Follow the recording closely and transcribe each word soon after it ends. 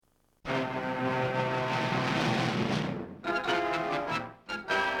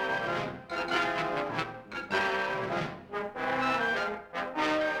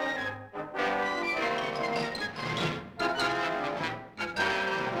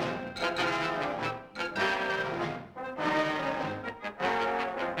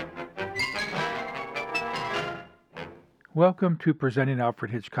Welcome to Presenting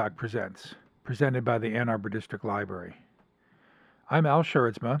Alfred Hitchcock Presents, presented by the Ann Arbor District Library. I'm Al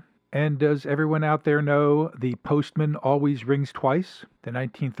Schertzma, and does everyone out there know The Postman Always Rings Twice, the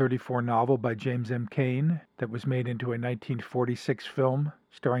 1934 novel by James M. Cain that was made into a 1946 film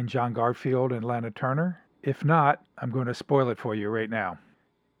starring John Garfield and Lana Turner? If not, I'm going to spoil it for you right now.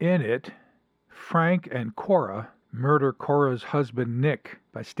 In it, Frank and Cora murder Cora's husband Nick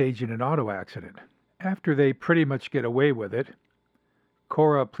by staging an auto accident. After they pretty much get away with it,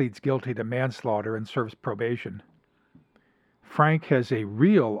 Cora pleads guilty to manslaughter and serves probation. Frank has a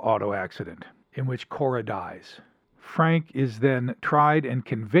real auto accident in which Cora dies. Frank is then tried and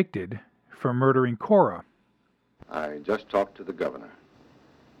convicted for murdering Cora. I just talked to the governor.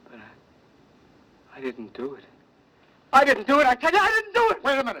 But I didn't do it. I didn't do it. I tell you, I didn't do it.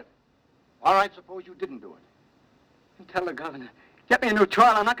 Wait a minute. All right, suppose you didn't do it. And tell the governor, get me a new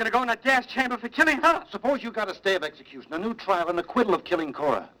trial. I'm not going to go in that gas chamber for killing her. Suppose you got a stay of execution, a new trial, an acquittal of killing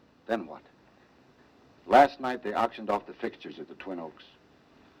Cora. Then what? Last night, they auctioned off the fixtures at the Twin Oaks.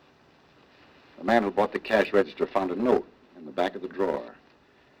 The man who bought the cash register found a note in the back of the drawer.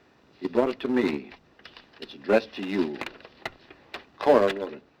 He brought it to me. It's addressed to you. Cora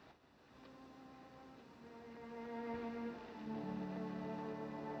wrote it.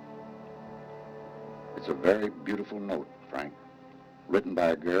 It's a very beautiful note, Frank, written by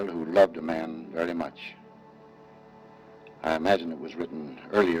a girl who loved a man very much. I imagine it was written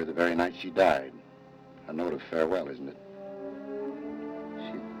earlier the very night she died. A note of farewell, isn't it?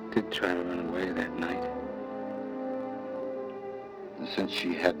 She did try to run away that night. And since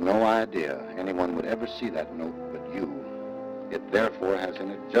she had no idea anyone would ever see that note but you, it therefore has in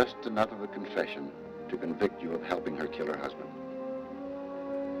it just enough of a confession to convict you of helping her kill her husband.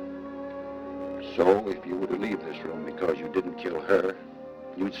 So, if you were to leave this room because you didn't kill her,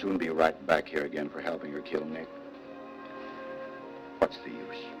 you'd soon be right back here again for helping her kill Nick. What's the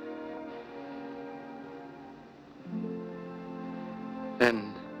use?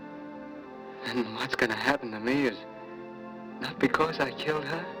 Then what's going to happen to me is not because I killed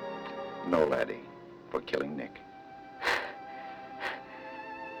her. No, laddie, for killing Nick.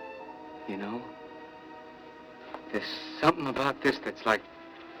 You know, there's something about this that's like,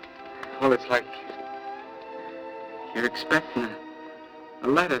 well, it's like you're expecting a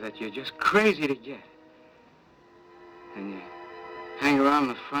letter that you're just crazy to get. And you hang around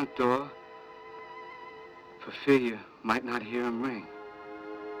the front door for fear you might not hear him ring.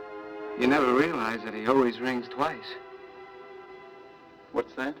 You never realize that he always rings twice.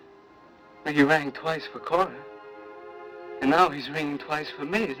 What's that? Well, he rang twice for Cora. And now he's ringing twice for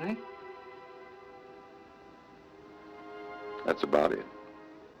me, isn't he? That's about it.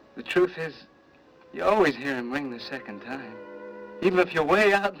 The truth is, you always hear him ring the second time, even if you're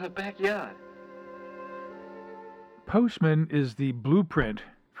way out in the backyard. Postman is the blueprint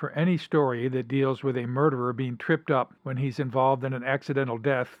for any story that deals with a murderer being tripped up when he's involved in an accidental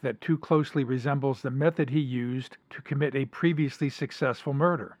death that too closely resembles the method he used to commit a previously successful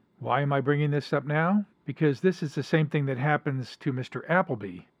murder. Why am I bringing this up now? Because this is the same thing that happens to Mr.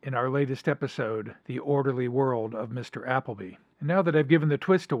 Appleby in our latest episode, The Orderly World of Mr. Appleby. And now that I've given the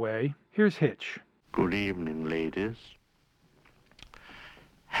twist away, here's Hitch. Good evening, ladies.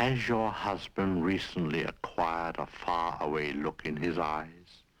 Has your husband recently acquired a faraway look in his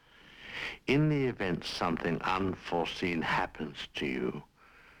eyes? In the event something unforeseen happens to you,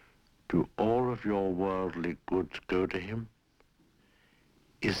 do all of your worldly goods go to him?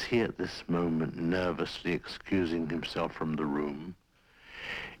 Is he at this moment nervously excusing himself from the room?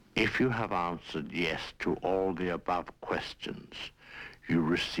 If you have answered yes to all the above questions, you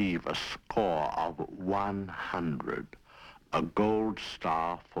receive a score of 100, a gold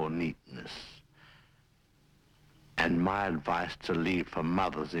star for neatness. And my advice to leave for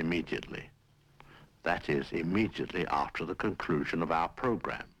Mother's immediately. That is, immediately after the conclusion of our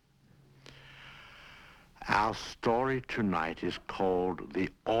program. Our story tonight is called The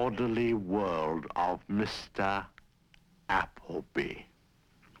Orderly World of Mr. Appleby.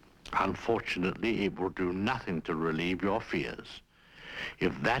 Unfortunately, it will do nothing to relieve your fears,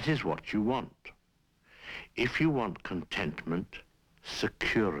 if that is what you want. If you want contentment,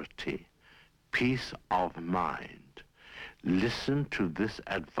 security, peace of mind, listen to this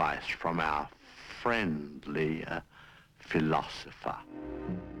advice from our friendly philosopher.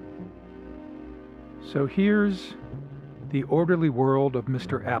 So here's The Orderly World of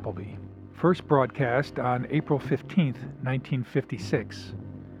Mr. Appleby, first broadcast on April 15th, 1956,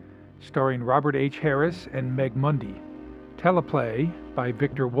 starring Robert H. Harris and Meg Mundy. Teleplay by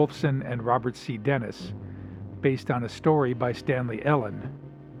Victor Wolfson and Robert C. Dennis, based on a story by Stanley Ellen,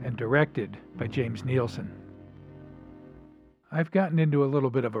 and directed by James Nielsen. I've gotten into a little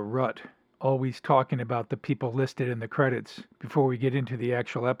bit of a rut, always talking about the people listed in the credits before we get into the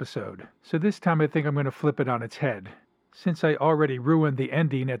actual episode. So this time I think I'm going to flip it on its head. Since I already ruined the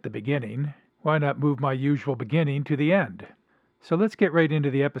ending at the beginning, why not move my usual beginning to the end? So let's get right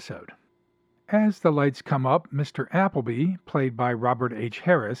into the episode. As the lights come up, Mr. Appleby, played by Robert H.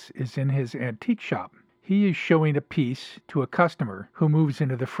 Harris, is in his antique shop. He is showing a piece to a customer who moves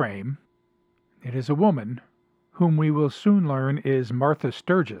into the frame. It is a woman, whom we will soon learn is Martha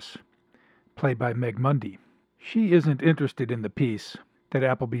Sturgis, played by Meg Mundy. She isn't interested in the piece that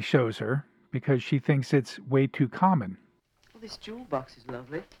Appleby shows her because she thinks it's way too common. Well, this jewel box is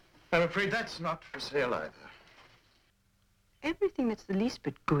lovely. I'm afraid that's not for sale either. Everything that's the least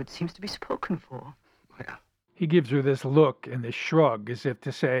bit good seems to be spoken for. Well, He gives her this look and this shrug as if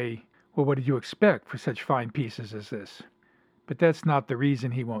to say, well, what did you expect for such fine pieces as this? But that's not the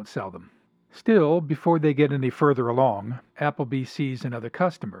reason he won't sell them. Still, before they get any further along, Appleby sees another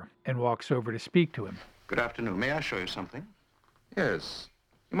customer and walks over to speak to him. good afternoon. May I show you something? Yes.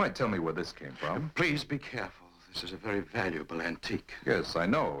 You might tell me where this came from. Please be careful. This is a very valuable antique. Yes, I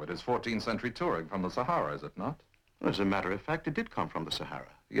know. It is 14th century Touareg from the Sahara, is it not? As a matter of fact, it did come from the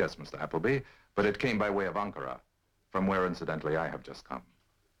Sahara. Yes, Mr. Appleby, but it came by way of Ankara, from where, incidentally, I have just come.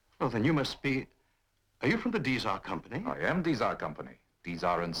 Well, then you must be... Are you from the Dizar Company? I am Dizar Company.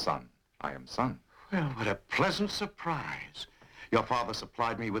 Dizar and Son. I am Son. Well, what a pleasant surprise. Your father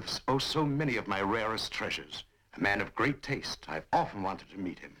supplied me with so many of my rarest treasures. A man of great taste. I've often wanted to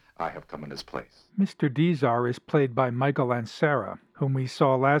meet him. I have come in his place. Mr. Dizar is played by Michael Ansara, whom we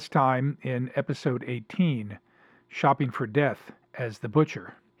saw last time in episode 18, Shopping for Death, as the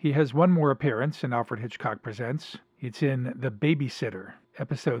Butcher. He has one more appearance in Alfred Hitchcock Presents. It's in The Babysitter,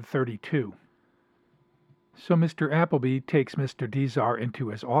 episode 32. So Mr. Appleby takes Mr. Dizar into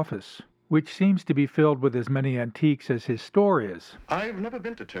his office, which seems to be filled with as many antiques as his store is. I've never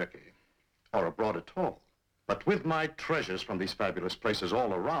been to Turkey, or abroad at all. But with my treasures from these fabulous places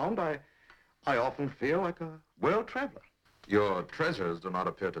all around, I often feel like a world traveler. Your treasures do not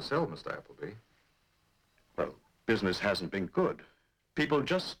appear to sell, Mr. Appleby. Well, business hasn't been good. People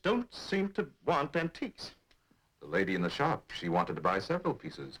just don't seem to want antiques. The lady in the shop, she wanted to buy several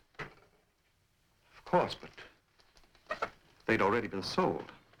pieces. Of course, but they'd already been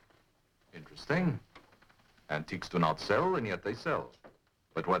sold. Interesting. Antiques do not sell, and yet they sell.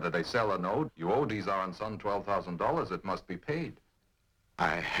 But whether they sell or no, you owe Dizar and Son $12,000. It must be paid.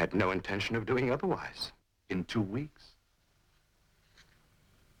 I had no intention of doing otherwise. In 2 weeks.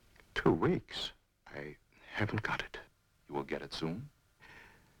 2 weeks? I haven't got it. You will get it soon?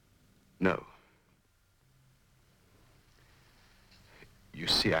 No. You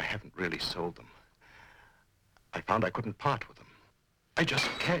see, I haven't really sold them. I found I couldn't part with them. I just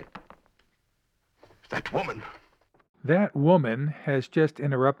can't. That woman. That woman has just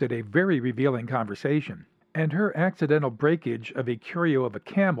interrupted a very revealing conversation, and her accidental breakage of a curio of a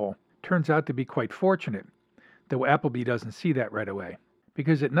camel turns out to be quite fortunate, though Appleby doesn't see that right away,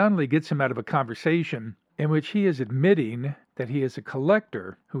 because it not only gets him out of a conversation in which he is admitting that he is a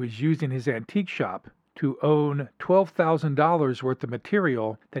collector who is using his antique shop to own $12,000 worth of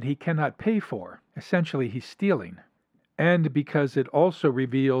material that he cannot pay for. Essentially, he's stealing. And because it also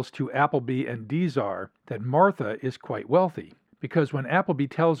reveals to Appleby and Dizar that Martha is quite wealthy. Because when Appleby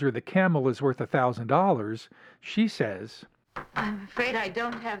tells her the camel is worth $1,000, she says, I'm afraid I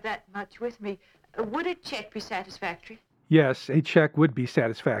don't have that much with me. Would a check be satisfactory? yes, a check would be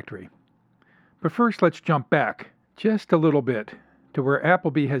satisfactory. But first let's jump back just a little bit to where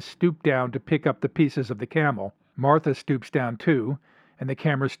Appleby has stooped down to pick up the pieces of the camel. Martha stoops down too, and the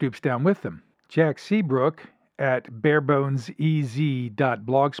camera stoops down with them. Jack Seabrook at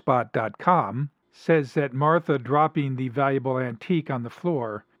barebonesez.blogspot.com says that Martha dropping the valuable antique on the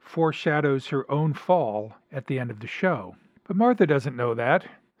floor foreshadows her own fall at the end of the show. But Martha doesn't know that,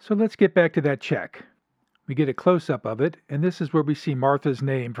 so let's get back to that check. We get a close-up of it, and this is where we see Martha's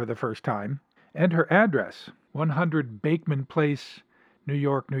name for the first time, and her address, 100 Bakeman Place, New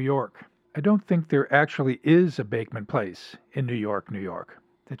York, New York. I don't think there actually is a Bakeman Place in New York, New York.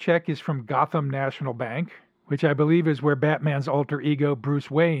 The check is from Gotham National Bank, which I believe is where Batman's alter ego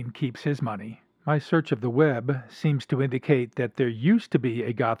Bruce Wayne keeps his money. My search of the web seems to indicate that there used to be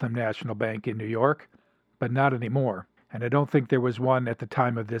a Gotham National Bank in New York, but not anymore, and I don't think there was one at the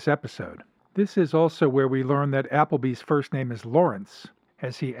time of this episode. This is also where we learn that Appleby's first name is Lawrence,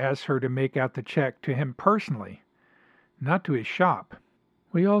 as he asks her to make out the check to him personally, not to his shop.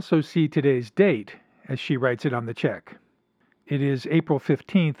 We also see today's date, as she writes it on the check. It is April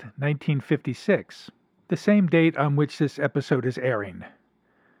 15th, 1956, the same date on which this episode is airing,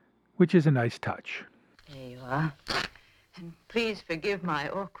 which is a nice touch. There you are. And please forgive my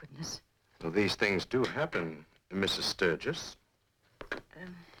awkwardness. So these things do happen, Mrs. Sturgis.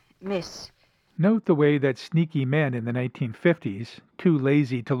 Miss, Note the way that sneaky men in the 1950s, too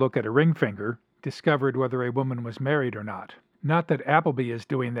lazy to look at a ring finger, discovered whether a woman was married or not. Not that Appleby is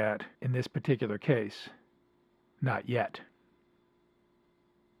doing that in this particular case. Not yet.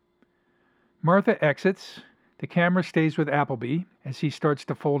 Martha exits. The camera stays with Appleby as he starts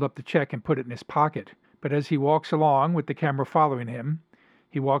to fold up the check and put it in his pocket. But as he walks along with the camera following him,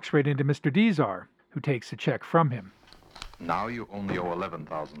 he walks right into Mr. Dizar, who takes the check from him. Now you only owe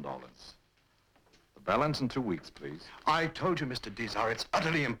 $11,000. The balance in 2 weeks, please. I told you, Mr. Dizar, it's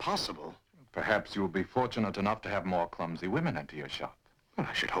utterly impossible. Perhaps you will be fortunate enough to have more clumsy women enter your shop. Well,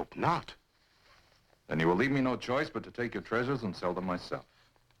 I should hope not. Then you will leave me no choice but to take your treasures and sell them myself.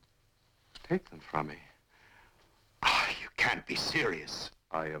 Take them from me. Ah, you can't be serious.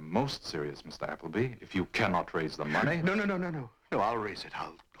 I am most serious, Mr. Appleby. If you cannot raise the money... No, I'll raise it.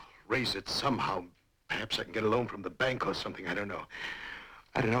 I'll raise it somehow. Perhaps I can get a loan from the bank or something. I don't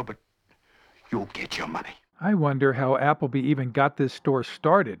know, but you'll get your money. I wonder how Appleby even got this store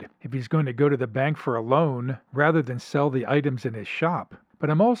started if he's going to go to the bank for a loan rather than sell the items in his shop. But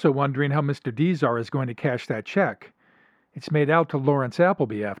I'm also wondering how Mr. Dizar is going to cash that check. It's made out to Lawrence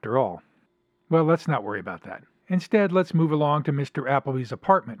Appleby, after all. Well, let's not worry about that. Instead, let's move along to Mr. Appleby's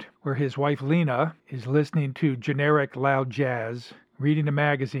apartment, where his wife Lena is listening to generic loud jazz, reading a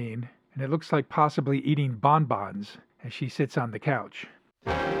magazine, and it looks like possibly eating bonbons as she sits on the couch.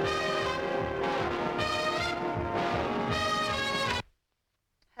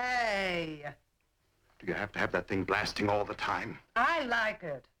 Hey, Do you have to have that thing blasting all the time? I like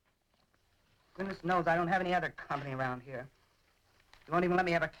it. Goodness knows I don't have any other company around here. You won't even let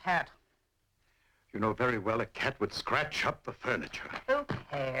me have a cat. You know very well a cat would scratch up the furniture. Who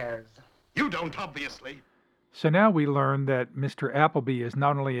cares? You don't, obviously. So now we learn that Mr. Appleby is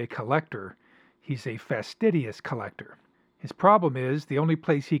not only a collector, he's a fastidious collector. His problem is the only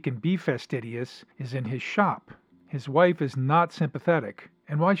place he can be fastidious is in his shop. His wife is not sympathetic,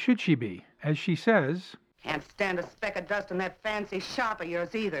 and why should she be? As she says, Can't stand a speck of dust in that fancy shop of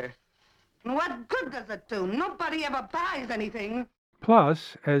yours either. And what good does it do? Nobody ever buys anything.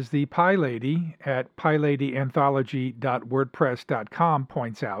 plus, as the Pie Lady at pieladyanthology.wordpress.com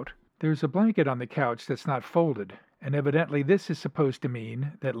points out, there's a blanket on the couch that's not folded, and evidently this is supposed to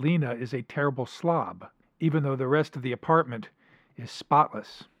mean that Lena is a terrible slob, even though the rest of the apartment is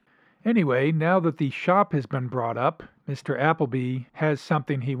spotless. Anyway, now that the shop has been brought up, Mr. Appleby has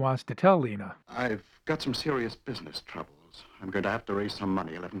something he wants to tell Lena. I've got some serious business troubles. I'm going to have to raise some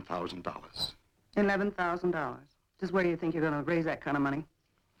money, $11,000. $11,000. Just where do you think you're going to raise that kind of money?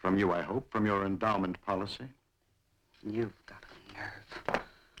 From you, I hope, from your endowment policy. You've got a nerve.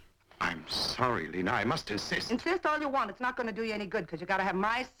 I'm sorry, Lena. I must insist. Insist all you want. It's not going to do you any good because you got to have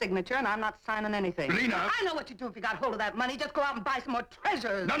my signature, and I'm not signing anything. Lena! I know what you do if you got hold of that money. Just go out and buy some more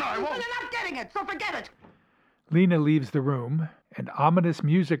treasures. No, I won't. Well, you're not getting it, so forget it. Lena leaves the room, and ominous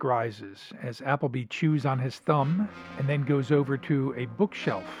music rises as Appleby chews on his thumb and then goes over to a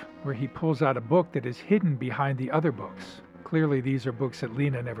bookshelf where he pulls out a book that is hidden behind the other books. Clearly, these are books that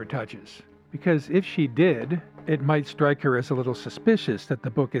Lena never touches. Because if she did, it might strike her as a little suspicious that the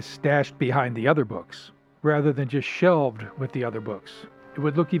book is stashed behind the other books, rather than just shelved with the other books. It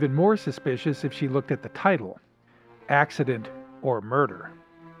would look even more suspicious if she looked at the title, Accident or Murder.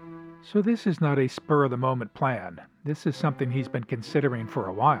 So this is not a spur-of-the-moment plan. This is something he's been considering for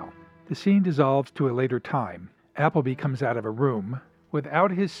a while. The scene dissolves to a later time. Appleby comes out of a room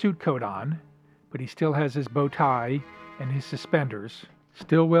without his suit coat on, but he still has his bow tie and his suspenders,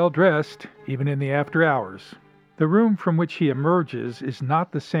 still well dressed, even in the after hours. The room from which he emerges is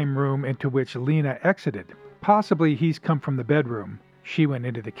not the same room into which Lena exited. Possibly he's come from the bedroom. She went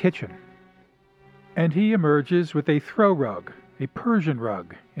into the kitchen. And he emerges with a throw rug, a Persian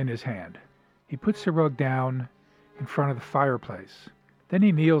rug, in his hand. He puts the rug down in front of the fireplace. Then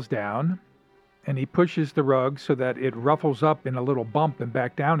he kneels down, and he pushes the rug so that it ruffles up in a little bump and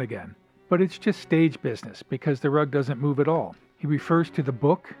back down again. But it's just stage business, because the rug doesn't move at all. He refers to the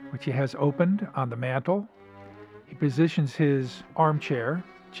book, which he has opened on the mantel. He positions his armchair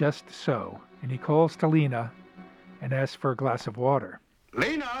just so, and he calls to Lena and asks for a glass of water.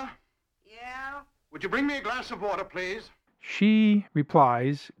 Lena! Yeah? Would you bring me a glass of water, please? She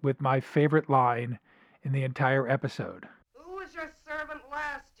replies with my favorite line in the entire episode. Who was your servant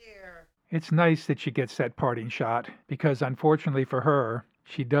last year? It's nice that she gets that parting shot, because unfortunately for her,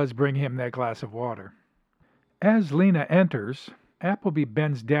 she does bring him that glass of water. As Lena enters, Appleby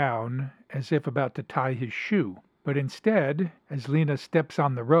bends down as if about to tie his shoe, but instead, as Lena steps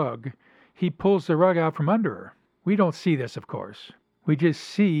on the rug, he pulls the rug out from under her. We don't see this, of course. We just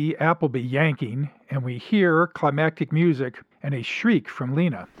see Appleby yanking, and we hear climactic music and a shriek from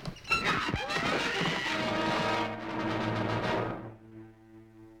Lena.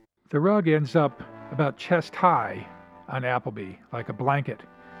 The rug ends up about chest high on Appleby, like a blanket.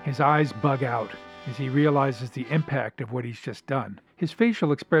 His eyes bug out as he realizes the impact of what he's just done. His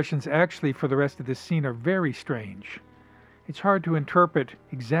facial expressions actually for the rest of this scene are very strange. It's hard to interpret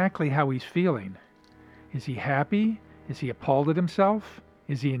exactly how he's feeling. Is he happy? Is he appalled at himself?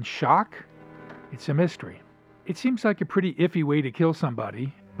 Is he in shock? It's a mystery. It seems like a pretty iffy way to kill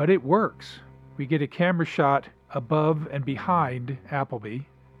somebody, but it works. We get a camera shot above and behind Appleby,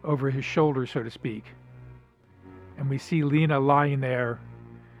 over his shoulder, so to speak. And we see Lena lying there,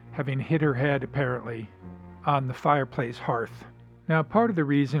 having hit her head, apparently, on the fireplace hearth. Now, part of the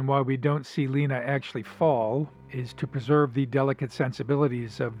reason why we don't see Lena actually fall is to preserve the delicate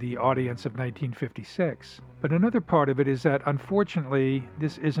sensibilities of the audience of 1956. But another part of it is that, unfortunately,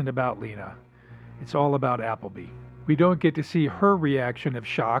 this isn't about Lena. It's all about Appleby. We don't get to see her reaction of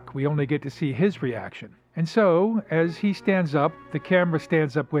shock, we only get to see his reaction. And so, as he stands up, the camera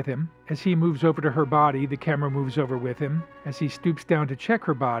stands up with him. As he moves over to her body, the camera moves over with him. As he stoops down to check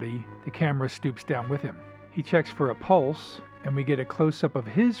her body, the camera stoops down with him. He checks for a pulse, and we get a close-up of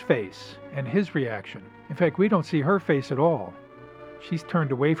his face and his reaction. In fact, we don't see her face at all. She's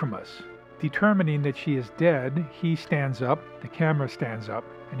turned away from us. Determining that she is dead, he stands up, the camera stands up,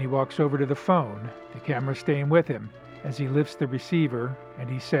 and he walks over to the phone, the camera staying with him, as he lifts the receiver, and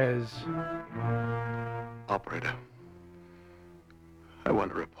he says, Operator, I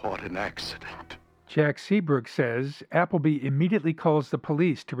want to report an accident. Jack Seabrook says Appleby immediately calls the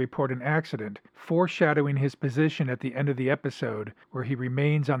police to report an accident, foreshadowing his position at the end of the episode, where he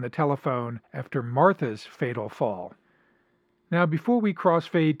remains on the telephone after Martha's fatal fall. Now, before we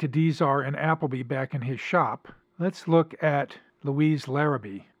crossfade to Dizar and Appleby back in his shop, let's look at Louise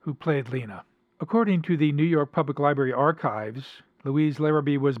Larrabee, who played Lena. According to the New York Public Library archives, Louise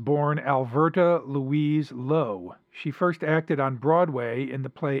Larrabee was born Alverta Louise Lowe. She first acted on Broadway in the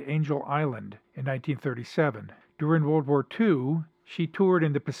play Angel Island in 1937. During World War II, she toured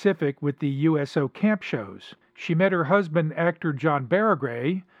in the Pacific with the USO camp shows. She met her husband, actor John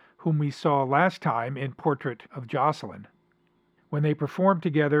Barragray, whom we saw last time in Portrait of Jocelyn, when they performed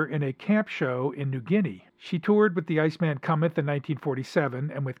together in a camp show in New Guinea. She toured with The Iceman Cometh in 1947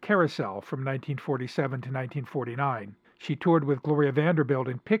 and with Carousel from 1947 to 1949. She toured with Gloria Vanderbilt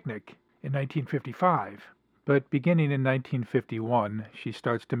in Picnic in 1955. But beginning in 1951, she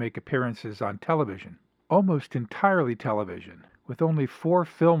starts to make appearances on television, almost entirely television, with only 4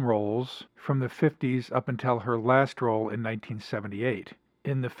 film roles from the 50s up until her last role in 1978,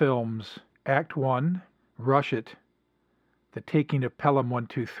 in the films Act 1, Rush It, The Taking of Pelham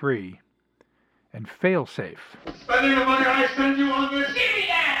 123, and Failsafe. Spending the money I send you on this? Give me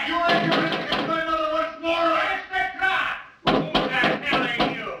that! You ain't going to get my mother once more, right? Who the hell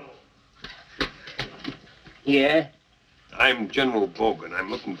are you? Yeah? I'm General Bogan. I'm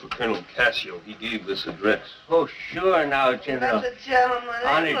looking for Colonel Cassio. He gave this address. Oh, sure now, General. That's a gentleman.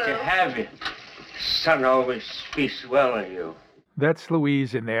 Honored to have you. Son always speaks well of you. That's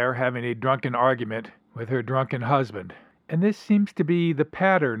Louise in there having a drunken argument with her drunken husband. And this seems to be the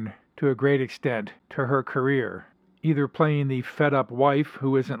pattern, to a great extent, to her career. Either playing the fed-up wife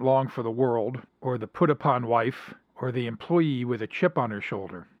who isn't long for the world, or the put-upon wife, or the employee with a chip on her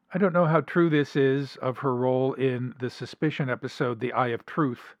shoulder. I don't know how true this is of her role in the Suspicion episode The Eye of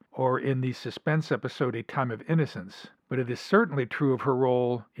Truth, or in the Suspense episode A Time of Innocence, but it is certainly true of her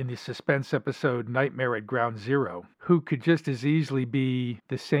role in the Suspense episode Nightmare at Ground Zero, who could just as easily be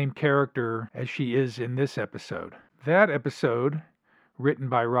the same character as she is in this episode. That episode, written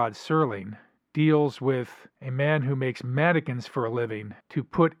by Rod Serling, deals with a man who makes mannequins for a living to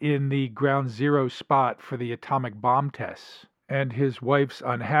put in the ground zero spot for the atomic bomb tests, and his wife's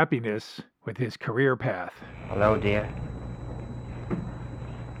unhappiness with his career path. Hello, dear.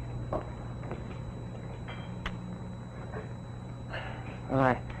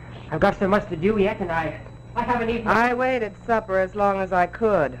 Well, I've got so much to do yet, and I haven't eaten. I waited supper as long as I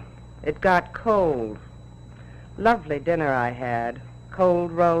could. It got cold. Lovely dinner I had.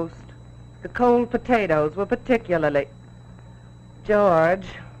 Cold roast. The cold potatoes were particularly... George.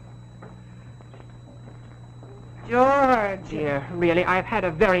 Dear, really, I've had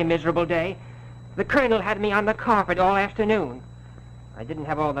a very miserable day. The Colonel had me on the carpet all afternoon. I didn't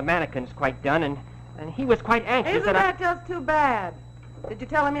have all the mannequins quite done, and he was quite anxious Isn't that just too bad? Did you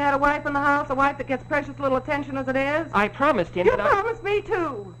tell him you had a wife in the house, a wife that gets precious little attention as it is? I promised him You that promised me,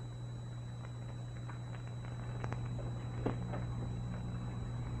 too.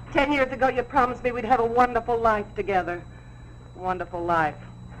 10 years ago, you promised me we'd have a wonderful life together. Wonderful life.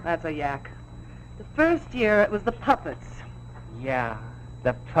 That's a yak. The first year, it was the puppets. Yeah,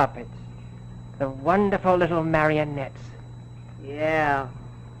 the puppets. The wonderful little marionettes. Yeah.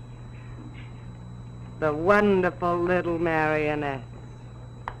 The wonderful little marionettes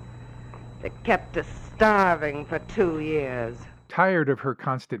that kept us starving for 2 years. Tired of her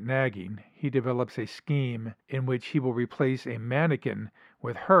constant nagging, he develops a scheme in which he will replace a mannequin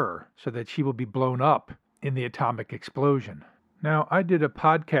with her so that she will be blown up in the atomic explosion. Now, I did a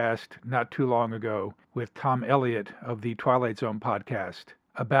podcast not too long ago with Tom Elliott of the Twilight Zone podcast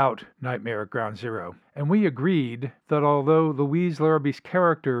about Nightmare at Ground Zero, and we agreed that although Louise Larrabee's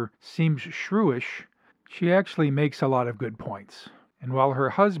character seems shrewish, she actually makes a lot of good points. And while her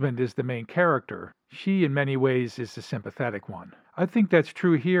husband is the main character, she in many ways is the sympathetic one. I think that's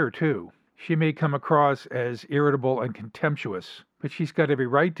true here, too. She may come across as irritable and contemptuous, but she's got every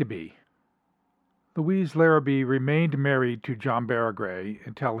right to be. Louise Larrabee remained married to John Barragray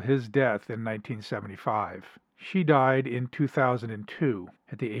until his death in 1975. She died in 2002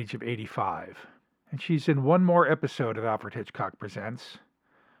 at the age of 85. And she's in one more episode of Alfred Hitchcock Presents,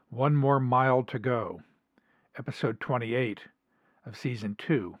 One More Mile to Go, episode 28 of season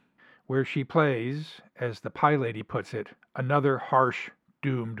 2, where she plays, as the Pie Lady puts it, another harsh,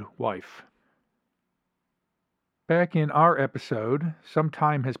 doomed wife. Back in our episode, some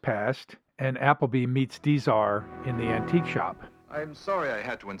time has passed, and Appleby meets Dizar in the antique shop. I'm sorry I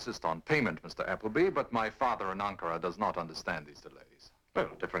had to insist on payment, Mr. Appleby, but my father in Ankara does not understand these delays. Well,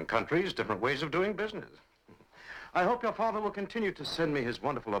 different countries, different ways of doing business. I hope your father will continue to send me his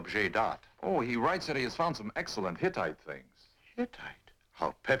wonderful objet d'art. Oh, he writes that he has found some excellent Hittite things. Hittite?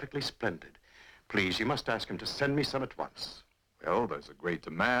 How perfectly splendid. Please, you must ask him to send me some at once. Well, there's a great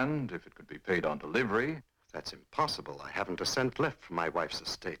demand, if it could be paid on delivery. That's impossible. I haven't a cent left from my wife's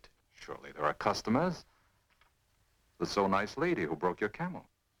estate. Surely there are customers. The so nice lady who broke your camel.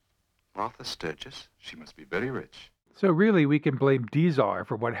 Martha Sturgis? She must be very rich. So really, we can blame Dizar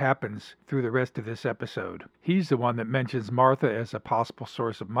for what happens through the rest of this episode. He's the one that mentions Martha as a possible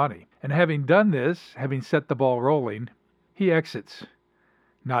source of money. And having done this, having set the ball rolling, he exits,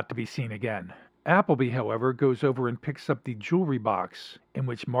 not to be seen again. Appleby, however, goes over and picks up the jewelry box in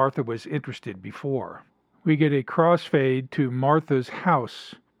which Martha was interested before. We get a crossfade to Martha's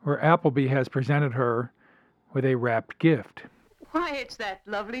house, where Appleby has presented her with a wrapped gift. Why, it's that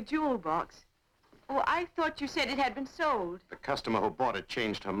lovely jewel box. Oh, I thought you said it had been sold. The customer who bought it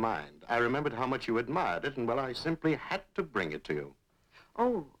changed her mind. I remembered how much you admired it, and, well, I simply had to bring it to you.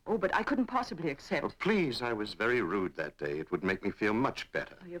 Oh, but I couldn't possibly accept. Oh, please, I was very rude that day. It would make me feel much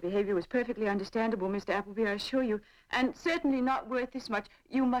better. Oh, your behavior was perfectly understandable, Mr. Appleby, I assure you, and certainly not worth this much.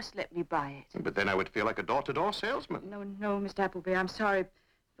 You must let me buy it. But then I would feel like a door-to-door salesman. No, Mr. Appleby, I'm sorry,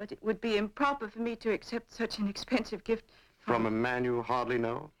 but it would be improper for me to accept such an expensive gift from a man you hardly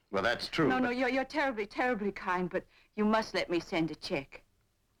know? Well, that's true. No, you're terribly, terribly kind, but you must let me send a check.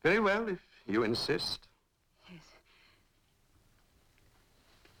 Very well, if you insist. Yes.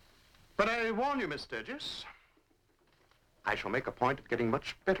 But I warn you, Miss Sturgis, I shall make a point of getting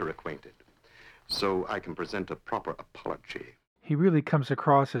much better acquainted, so I can present a proper apology. He really comes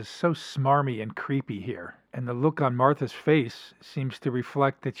across as so smarmy and creepy here, and the look on Martha's face seems to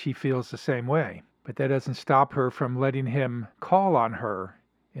reflect that she feels the same way. But that doesn't stop her from letting him call on her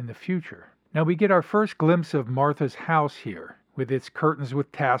in the future. Now we get our first glimpse of Martha's house here, with its curtains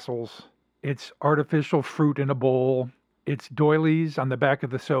with tassels, its artificial fruit in a bowl, its doilies on the back of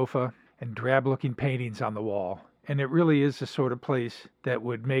the sofa, and drab-looking paintings on the wall. And it really is the sort of place that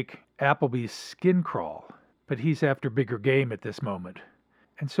would make Appleby's skin crawl. But he's after bigger game at this moment.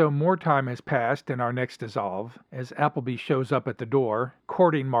 And so more time has passed in our next dissolve as Appleby shows up at the door,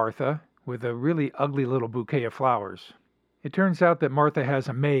 courting Martha with a really ugly little bouquet of flowers. It turns out that Martha has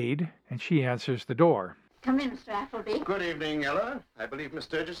a maid, and she answers the door. Come in, Mr. Appleby. Good evening, Ella. I believe Miss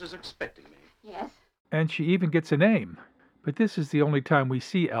Sturgis is expecting me. Yes. And she even gets a name. But this is the only time we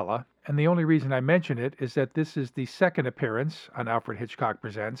see Ella, and the only reason I mention it is that this is the second appearance on Alfred Hitchcock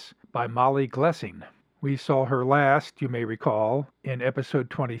Presents by Molly Glessing. We saw her last, you may recall, in episode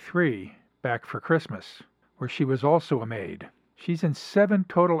 23, Back for Christmas, where she was also a maid. She's in 7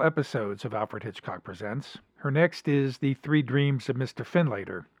 total episodes of Alfred Hitchcock Presents. Her next is The 3 Dreams of Mr.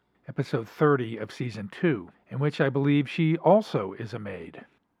 Findlater, episode 30 of season 2, in which I believe she also is a maid.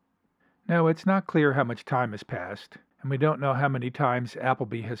 Now, it's not clear how much time has passed, and we don't know how many times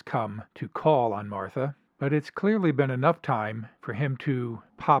Appleby has come to call on Martha, but it's clearly been enough time for him to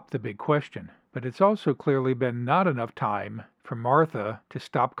pop the big question. But it's also clearly been not enough time for Martha to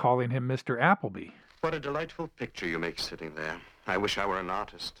stop calling him Mr. Appleby. What a delightful picture you make sitting there. I wish I were an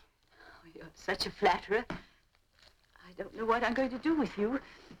artist. Oh, you're such a flatterer. I don't know what I'm going to do with you.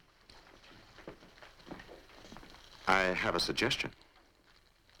 I have a suggestion.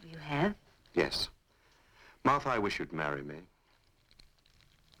 You have? Yes. Martha, I wish you'd marry me.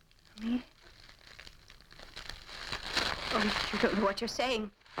 Me? Oh, you don't know what you're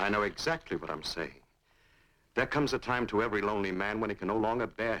saying. I know exactly what I'm saying. There comes a time to every lonely man when he can no longer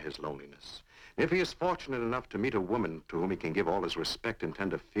bear his loneliness. If he is fortunate enough to meet a woman to whom he can give all his respect and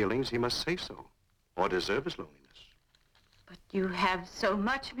tender feelings, he must say so, or deserve his loneliness. But you have so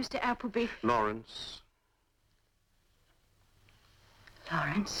much, Mr. Appleby. Lawrence.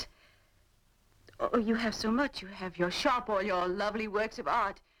 Lawrence? Oh, you have so much. You have your shop, all your lovely works of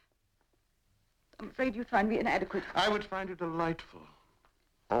art. I'm afraid you'd find me inadequate. I would find you delightful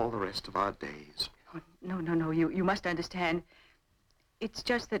all the rest of our days. Oh, no. You must understand. It's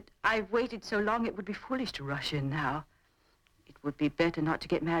just that I've waited so long it would be foolish to rush in now. It would be better not to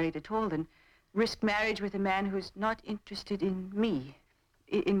get married at all than risk marriage with a man who's not interested in me,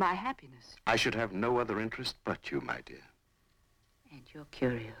 in my happiness. I should have no other interest but you, my dear. And your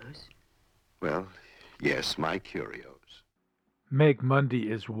curios. Well, yes, my curios. Meg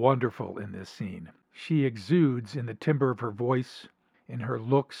Mundy is wonderful in this scene. She exudes in the timbre of her voice, in her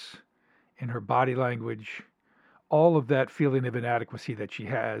looks, in her body language, all of that feeling of inadequacy that she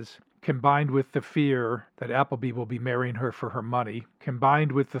has, combined with the fear that Appleby will be marrying her for her money,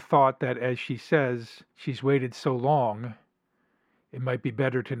 combined with the thought that, as she says, she's waited so long, it might be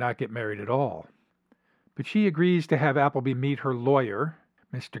better to not get married at all. But she agrees to have Appleby meet her lawyer,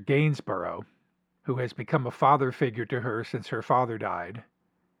 Mr. Gainsborough, who has become a father figure to her since her father died.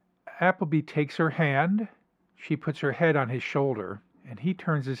 Appleby takes her hand, she puts her head on his shoulder, and he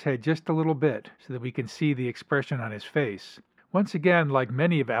turns his head just a little bit so that we can see the expression on his face. Once again, like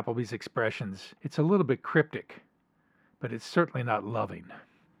many of Appleby's expressions, it's a little bit cryptic, but it's certainly not loving.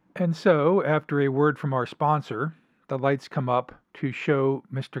 And so, after a word from our sponsor, the lights come up to show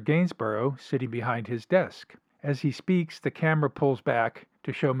Mr. Gainsborough sitting behind his desk. As he speaks, the camera pulls back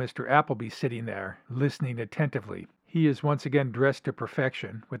to show Mr. Appleby sitting there, listening attentively. He is once again dressed to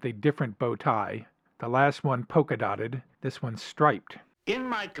perfection with a different bow tie, the last one polka-dotted, this one striped. In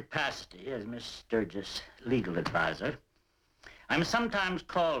my capacity as Miss Sturgis' legal advisor, I'm sometimes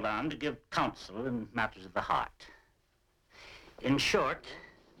called on to give counsel in matters of the heart. In short,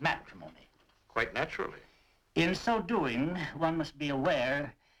 matrimony. Quite naturally. In so doing, one must be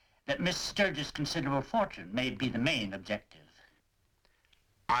aware that Miss Sturgis' considerable fortune may be the main objective.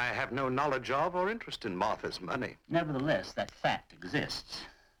 I have no knowledge of or interest in Martha's money. Nevertheless, that fact exists.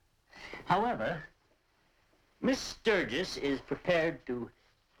 However, Miss Sturgis is prepared to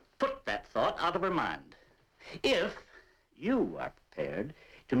put that thought out of her mind, if you are prepared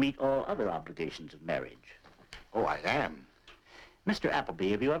to meet all other obligations of marriage. Oh, I am. Mr.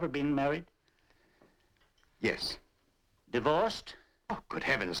 Appleby, have you ever been married? Yes. Divorced? Oh, good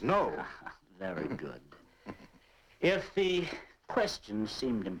heavens, no. Very good. If the question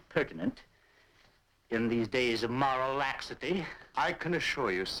seemed impertinent in these days of moral laxity... I can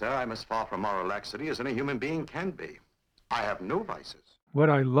assure you, sir, I'm as far from moral laxity as any human being can be. I have no vices. What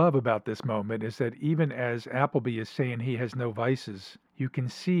I love about this moment is that even as Appleby is saying he has no vices, you can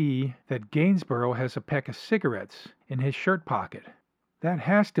see that Gainsborough has a pack of cigarettes in his shirt pocket. That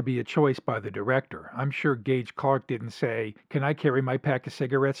has to be a choice by the director. I'm sure Gage Clark didn't say, "Can I carry my pack of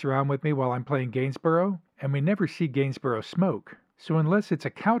cigarettes around with me while I'm playing Gainsborough?" And we never see Gainsborough smoke. So unless it's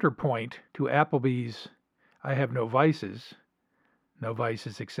a counterpoint to Appleby's "I have no vices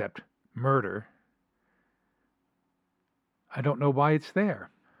except murder," I don't know why it's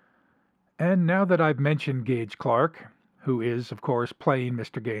there. And now that I've mentioned Gage Clark, who is, of course, playing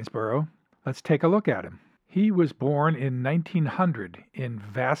Mr. Gainsborough, let's take a look at him. He was born in 1900 in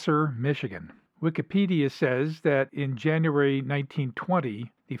Vassar, Michigan. Wikipedia says that in January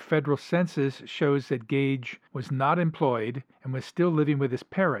 1920, the federal census shows that Gage was not employed and was still living with his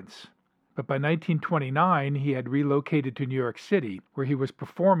parents. But by 1929, he had relocated to New York City, where he was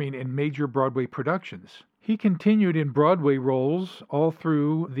performing in major Broadway productions. He continued in Broadway roles all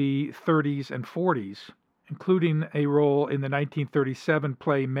through the 30s and 40s, including a role in the 1937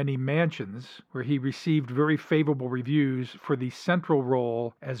 play Many Mansions, where he received very favorable reviews for the central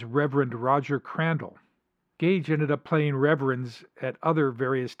role as Reverend Roger Crandall. Gage ended up playing reverends at other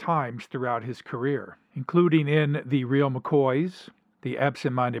various times throughout his career, including in The Real McCoys, The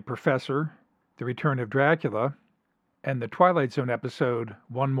Absent-Minded Professor, The Return of Dracula, and the Twilight Zone episode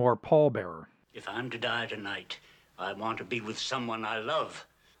One More Pallbearer. If I'm to die tonight, I want to be with someone I love.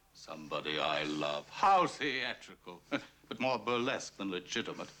 Somebody I love. How theatrical, but more burlesque than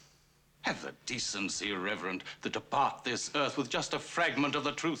legitimate. Have the decency, Reverend, to depart this earth with just a fragment of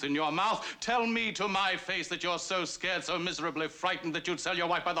the truth in your mouth. Tell me to my face that you're so scared, so miserably frightened that you'd sell your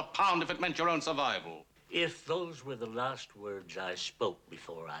wife by the pound if it meant your own survival. If those were the last words I spoke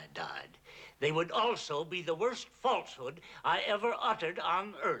before I died, they would also be the worst falsehood I ever uttered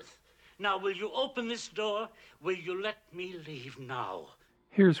on earth. Now, will you open this door? Will you let me leave now?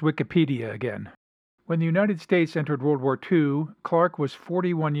 Here's Wikipedia again. When the United States entered World War II, Clark was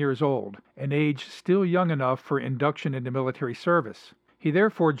 41 years old, an age still young enough for induction into military service. He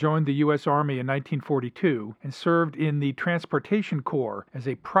therefore joined the U.S. Army in 1942 and served in the Transportation Corps as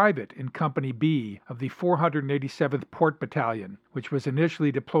a private in Company B of the 487th Port Battalion, which was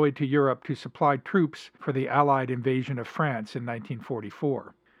initially deployed to Europe to supply troops for the Allied invasion of France in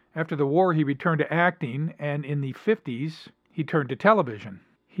 1944. After the war, he returned to acting, and in the 50s, he turned to television.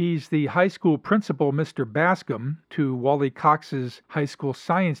 He's the high school principal, Mr. Bascom, to Wally Cox's high school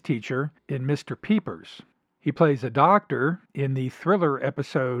science teacher in Mr. Peepers. He plays a doctor in the thriller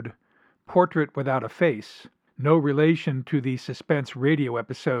episode Portrait Without a Face, no relation to the suspense radio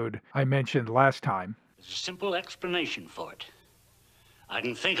episode I mentioned last time. There's a simple explanation for it. I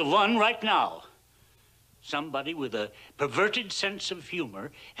can think of one right now. Somebody with a perverted sense of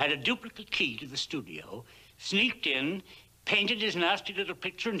humor had a duplicate key to the studio, sneaked in, painted his nasty little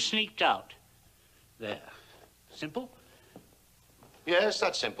picture, and sneaked out. There. Simple? Yes,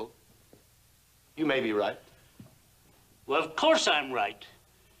 that's simple. You may be right. Well, of course I'm right.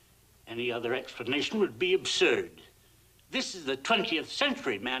 Any other explanation would be absurd. This is the 20th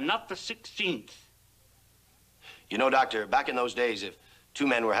century, man, not the 16th. You know, Doctor, back in those days, if two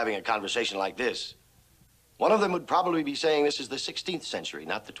men were having a conversation like this, one of them would probably be saying this is the 16th century,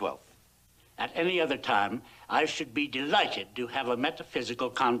 not the 12th. At any other time, I should be delighted to have a metaphysical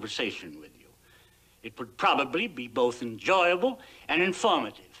conversation with you. It would probably be both enjoyable and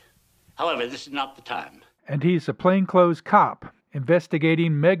informative. However, this is not the time. And he's a plainclothes cop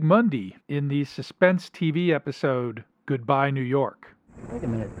investigating Meg Mundy in the suspense TV episode Goodbye, New York. Wait a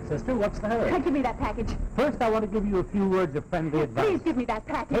minute, sister. What's the hurry? Give me that package. First, I want to give you a few words of friendly advice. Please give me that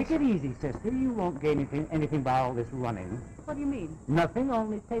package. Take it easy, sister. You won't gain anything by all this running. What do you mean? Nothing,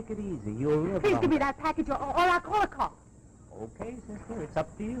 only take it easy. You'll live Please longer. give me that package or I'll call a cop. Okay, sister. It's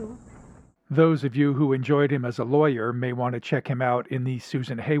up to you. Those of you who enjoyed him as a lawyer may want to check him out in the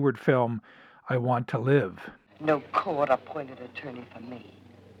Susan Hayward film, I Want to Live. No court-appointed attorney for me.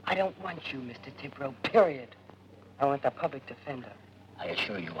 I don't want you, Mr. Tibro, period. I want the public defender. I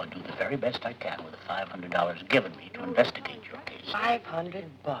assure you I'll do the very best I can with the $500 given me to investigate your case.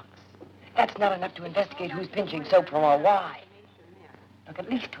 $500. That's not enough to investigate who's pinching soap from or why. Look, at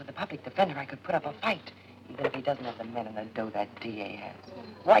least with the public defender, I could put up a fight, even if he doesn't have the men and the dough that DA has.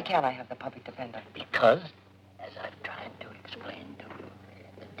 Why can't I have the public defender? Because, as I've tried to explain to you,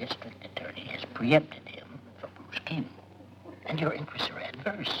 the district attorney has preempted him for Bruce King. And your interests are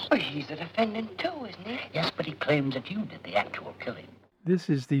adverse. Well, he's a defendant, too, isn't he? Yes, but he claims that you did the actual killing. This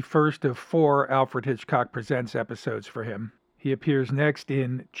is the first of 4 Alfred Hitchcock Presents episodes for him. He appears next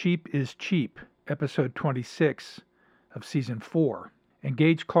in Cheap is Cheap, episode 26 of season 4. And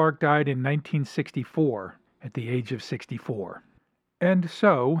Gage Clark died in 1964 at the age of 64. And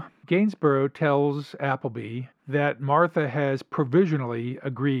so, Gainsborough tells Appleby that Martha has provisionally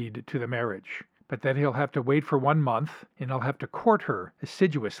agreed to the marriage, but that he'll have to wait for 1 month and he'll have to court her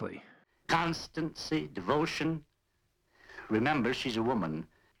assiduously. Constancy, devotion. Remember, she's a woman,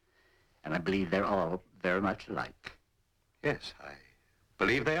 and I believe they're all very much alike. Yes, I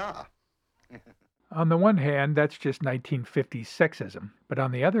believe they are. On the one hand, that's just 1950s sexism, but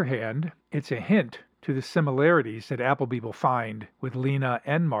on the other hand, it's a hint to the similarities that Appleby will find with Lena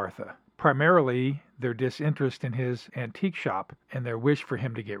and Martha, primarily their disinterest in his antique shop and their wish for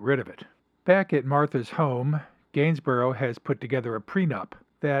him to get rid of it. Back at Martha's home, Gainsborough has put together a prenup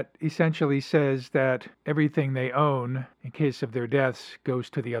that essentially says that everything they own, in case of their deaths, goes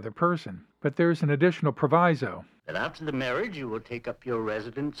to the other person. But there's an additional proviso. That after the marriage, you will take up your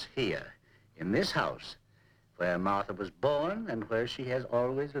residence here, in this house, where Martha was born and where she has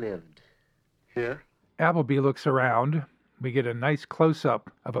always lived. Here? Appleby looks around. We get a nice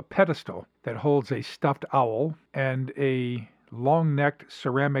close-up of a pedestal that holds a stuffed owl and a long-necked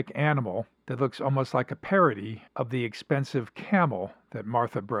ceramic animal that looks almost like a parody of the expensive camel that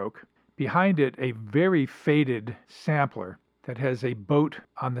Martha broke. Behind it, a very faded sampler that has a boat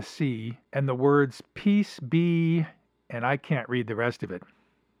on the sea and the words "Peace be," and I can't read the rest of it.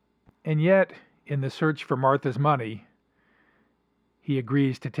 And yet, in the search for Martha's money, he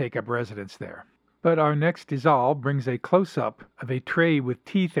agrees to take up residence there. But our next dissolve brings a close-up of a tray with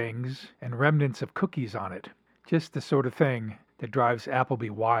tea things and remnants of cookies on it. Just the sort of thing that drives Appleby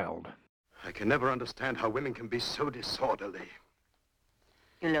wild. I can never understand how women can be so disorderly.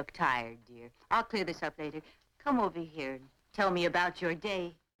 You look tired, dear. I'll clear this up later. Come over here and tell me about your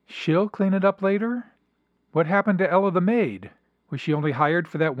day. She'll clean it up later? What happened to Ella the maid? Was she only hired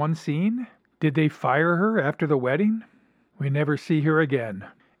for that one scene? Did they fire her after the wedding? We never see her again.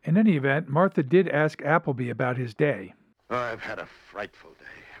 In any event, Martha did ask Appleby about his day. Oh, I've had a frightful day.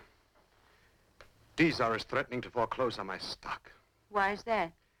 Dizar is threatening to foreclose on my stock. Why is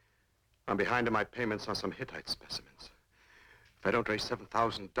that? I'm behind in my payments on some Hittite specimens. If I don't raise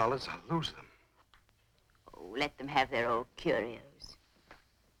 $7,000, I'll lose them. Oh, let them have their old curios.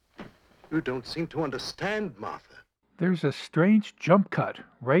 You don't seem to understand, Martha. There's a strange jump cut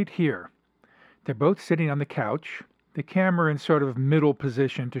right here. They're both sitting on the couch, the camera in sort of middle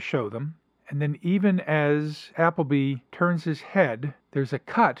position to show them. And then even as Appleby turns his head, there's a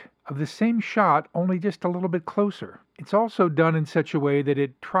cut of the same shot, only just a little bit closer. It's also done in such a way that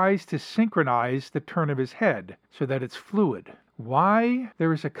it tries to synchronize the turn of his head so that it's fluid. Why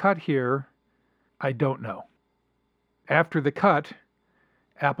there is a cut here, I don't know. After the cut,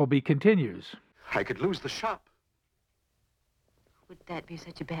 Appleby continues. I could lose the shop. Would that be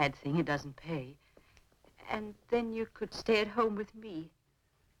such a bad thing? It doesn't pay. And then you could stay at home with me.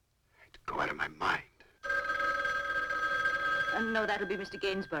 I'd go out of my mind. No, that'll be Mr.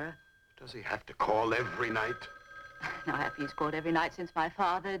 Gainsborough. Does he have to call every night? Now, Happy has called every night since my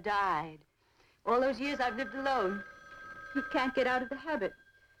father died. All those years I've lived alone. He can't get out of the habit.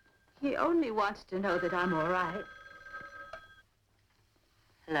 He only wants to know that I'm all right.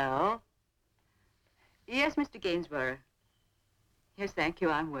 Hello? Yes, Mr. Gainsborough. Yes, thank you,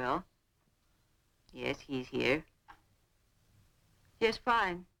 I'm well. Yes, he's here. Yes,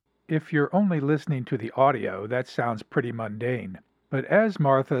 fine. If you're only listening to the audio, that sounds pretty mundane. But as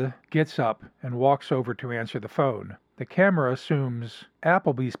Martha gets up and walks over to answer the phone, the camera assumes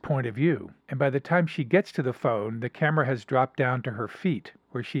Appleby's point of view, and by the time she gets to the phone, the camera has dropped down to her feet,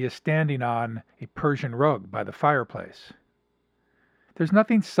 where she is standing on a Persian rug by the fireplace. There's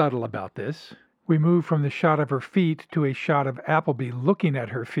nothing subtle about this. We move from the shot of her feet to a shot of Appleby looking at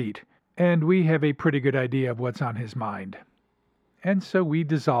her feet, and we have a pretty good idea of what's on his mind. And so we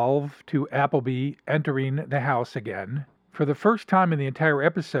dissolve to Appleby entering the house again. For the first time in the entire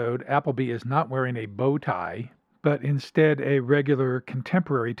episode, Appleby is not wearing a bow tie, but instead a regular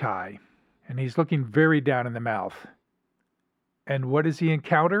contemporary tie, and he's looking very down in the mouth. And what does he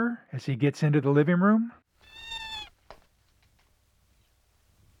encounter as he gets into the living room?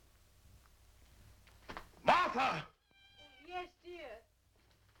 Martha! Yes, dear.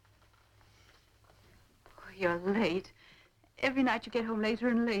 Oh, you're late. Every night you get home later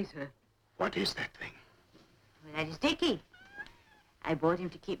and later. What is that thing? Well, that is Dickie. I bought him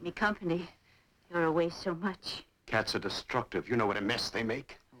to keep me company. You're away so much. Cats are destructive. You know what a mess they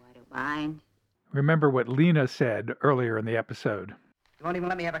make. Oh, I don't mind. Remember what Lena said earlier in the episode. You won't even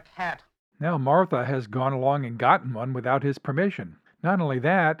let me have a cat. Now Martha has gone along and gotten one without his permission. Not only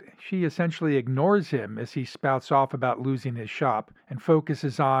that, she essentially ignores him as he spouts off about losing his shop and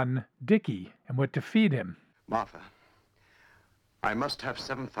focuses on Dickie and what to feed him. Martha, I must have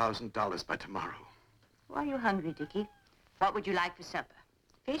 $7,000 by tomorrow. Are you hungry, Dickie? What would you like for supper?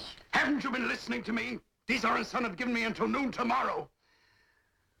 Fish? Haven't you been listening to me? Dizar and Son have given me until noon tomorrow.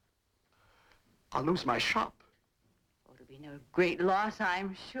 I'll lose my shop. Oh, it'll be no great loss,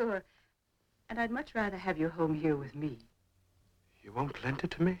 I'm sure. And I'd much rather have you home here with me. You won't lend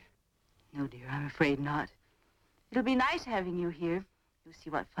it to me? No, dear, I'm afraid not. It'll be nice having you here. You'll see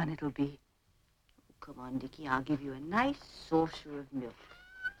what fun it'll be. Oh, come on, Dickie. I'll give you a nice saucer of milk.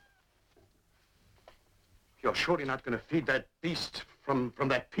 You're surely not going to feed that beast from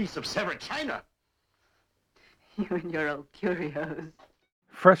that piece of severed china. You and your old curios.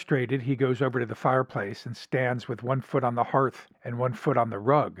 Frustrated, he goes over to the fireplace and stands with one foot on the hearth and one foot on the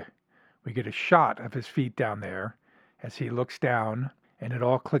rug. We get a shot of his feet down there as he looks down, and it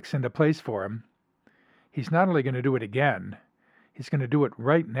all clicks into place for him. He's not only going to do it again, he's going to do it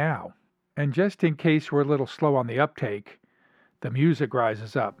right now. And just in case we're a little slow on the uptake, the music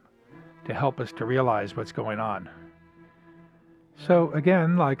rises up to help us to realize what's going on. So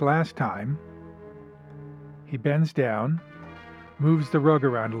again, like last time, he bends down, moves the rug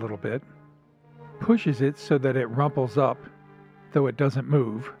around a little bit, pushes it so that it rumples up, though it doesn't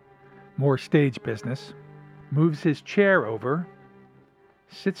move. More stage business. Moves his chair over,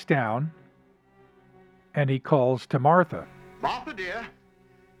 sits down, and he calls to Martha. Martha, dear,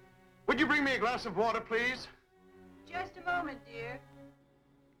 would you bring me a glass of water, please? Just a moment, dear.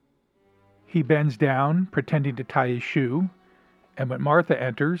 He bends down, pretending to tie his shoe, and when Martha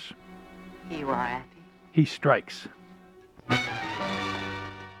enters, Here you are, Happy. he strikes.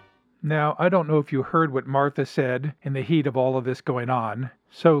 Now, I don't know if you heard what Martha said in the heat of all of this going on,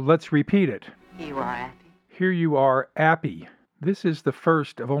 so let's repeat it. Here you are, Appy. Here you are, Appy. This is the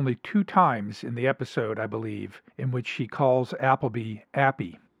first of only 2 times in the episode, I believe, in which she calls Appleby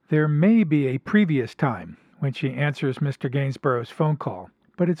Appy. There may be a previous time when she answers Mr. Gainsborough's phone call,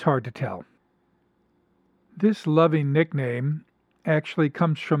 but it's hard to tell. This loving nickname actually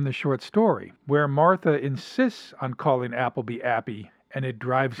comes from the short story, where Martha insists on calling Appleby Appy, and it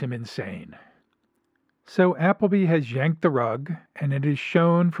drives him insane. So Appleby has yanked the rug, and it is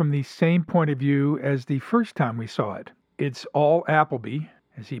shown from the same point of view as the first time we saw it. It's all Appleby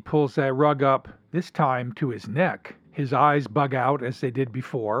as he pulls that rug up, this time to his neck. His eyes bug out as they did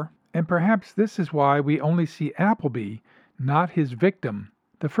before, and perhaps this is why we only see Appleby, not his victim,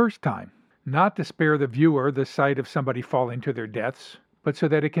 the first time. Not to spare the viewer the sight of somebody falling to their deaths, but so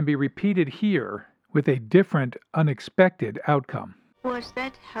that it can be repeated here with a different, unexpected outcome. Was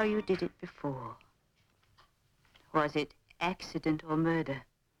that how you did it before? Was it accident or murder?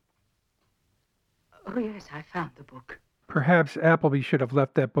 Oh, yes, I found the book. Perhaps Appleby should have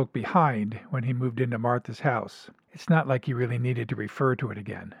left that book behind when he moved into Martha's house. It's not like he really needed to refer to it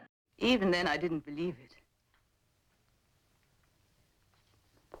again. Even then, I didn't believe it.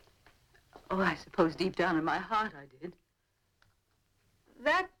 Oh, I suppose deep down in my heart I did.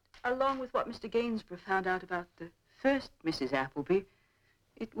 That, along with what Mr. Gainsborough found out about the first Mrs. Appleby,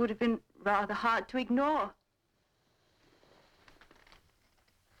 it would have been rather hard to ignore.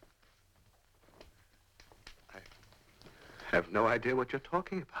 I have no idea what you're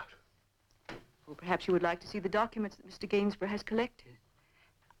talking about. Well, perhaps you would like to see the documents that Mr. Gainsborough has collected.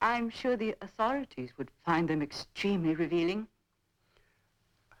 I'm sure the authorities would find them extremely revealing.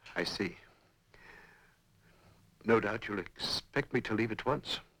 I see. No doubt you'll expect me to leave at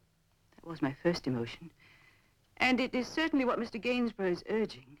once. That was my first emotion. And it is certainly what Mr. Gainsborough is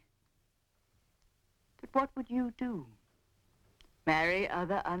urging. But what would you do? Marry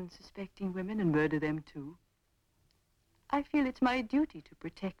other unsuspecting women and murder them too? I feel it's my duty to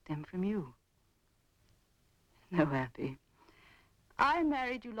protect them from you. No, Appy. I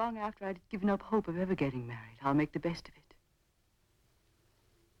married you long after I'd given up hope of ever getting married. I'll make the best of it.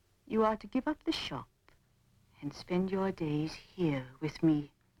 You are to give up the shop and spend your days here with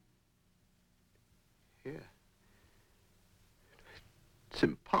me. Here? It's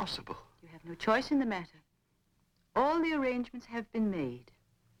impossible. You have no choice in the matter. All the arrangements have been made.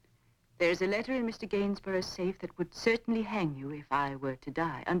 There's a letter in Mr. Gainsborough's safe that would certainly hang you if I were to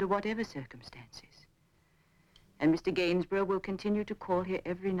die, under whatever circumstances. And Mr. Gainsborough will continue to call here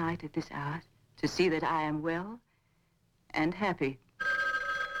every night at this hour to see that I am well and happy.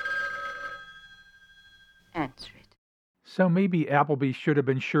 Answer it. So maybe Appleby should have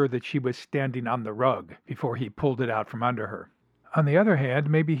been sure that she was standing on the rug before he pulled it out from under her. On the other hand,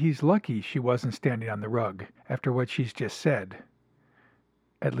 maybe he's lucky she wasn't standing on the rug after what she's just said.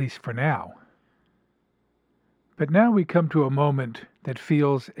 At least for now. But now we come to a moment that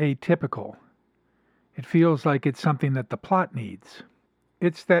feels atypical. It feels like it's something that the plot needs.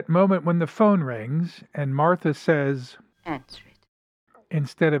 It's that moment when the phone rings and Martha says, "Answer it,"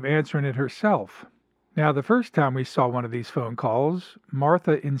 instead of answering it herself. Now, the first time we saw one of these phone calls,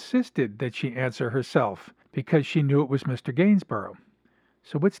 Martha insisted that she answer herself because she knew it was Mr. Gainsborough.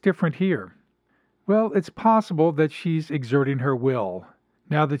 So what's different here? Well, it's possible that she's exerting her will,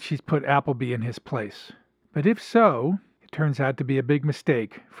 now that she's put Appleby in his place. But if so, it turns out to be a big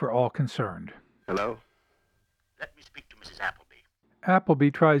mistake for all concerned. Hello? Let me speak to Mrs. Appleby.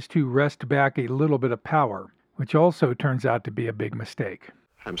 Appleby tries to wrest back a little bit of power, which also turns out to be a big mistake.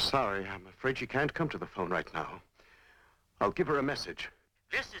 I'm sorry. I'm afraid she can't come to the phone right now. I'll give her a message.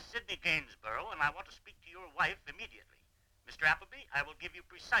 This is Sidney Gainsborough, and I want to speak to your wife immediately. Mr. Appleby, I will give you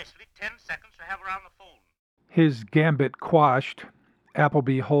precisely 10 seconds to have her on the phone. His gambit quashed,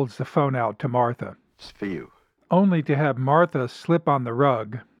 Appleby holds the phone out to Martha. It's for you. Only to have Martha slip on the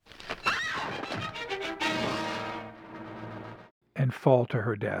rug and fall to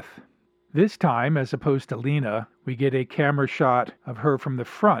her death. This time, as opposed to Lena, we get a camera shot of her from the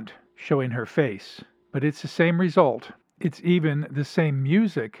front, showing her face. But it's the same result. It's even the same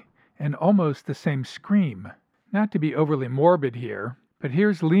music and almost the same scream. Not to be overly morbid here, but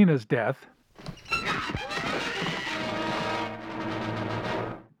here's Lena's death.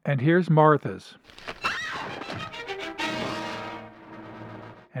 And here's Martha's.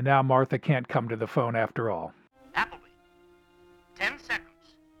 And now Martha can't come to the phone after all. Appleby, 10 seconds.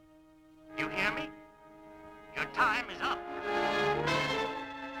 You hear me? Your time is up.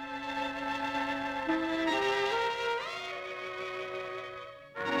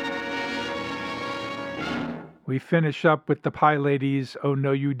 We finish up with the Pie Ladies' "Oh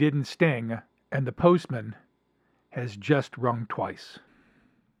No You Didn't Sting," and the postman has just rung twice.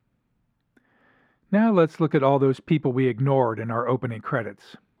 Now let's look at all those people we ignored in our opening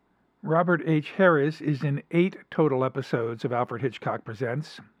credits. Robert H. Harris is in 8 total episodes of Alfred Hitchcock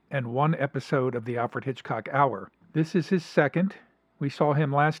Presents and 1 episode of the Alfred Hitchcock Hour. This is his second. We saw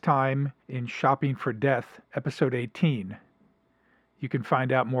him last time in Shopping for Death, episode 18. You can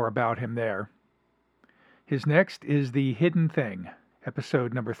find out more about him there. His next is The Hidden Thing,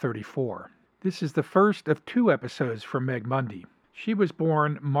 episode number 34. This is the first of 2 episodes from Meg Mundy. She was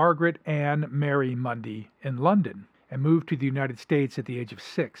born Margaret Ann Mary Mundy in London and moved to the United States at the age of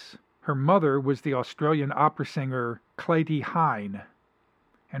 6. Her mother was the Australian opera singer Clytie Hine,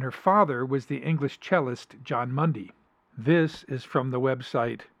 and her father was the English cellist John Mundy. This is from the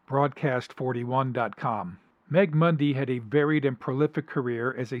website broadcast41.com. Meg Mundy had a varied and prolific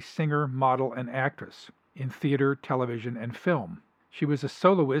career as a singer, model, and actress in theater, television, and film. She was a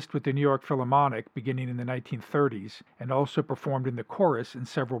soloist with the New York Philharmonic beginning in the 1930s and also performed in the chorus in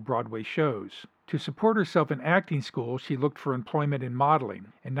several Broadway shows. To support herself in acting school, she looked for employment in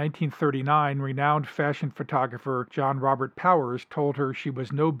modeling. In 1939, renowned fashion photographer John Robert Powers told her she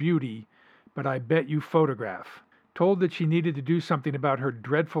was no beauty, but I bet you photograph. Told that she needed to do something about her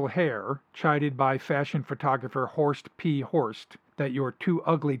dreadful hair, chided by fashion photographer Horst P. Horst that you're too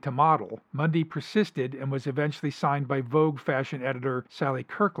ugly to model, Mundy persisted and was eventually signed by Vogue fashion editor Sally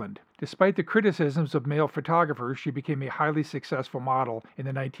Kirkland. Despite the criticisms of male photographers, she became a highly successful model in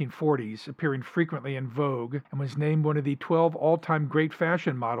the 1940s, appearing frequently in Vogue, and was named one of the 12 all-time great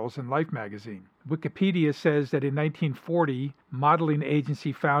fashion models in Life magazine. Wikipedia says that in 1940, modeling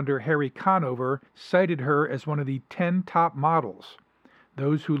agency founder Harry Conover cited her as one of the 10 top models,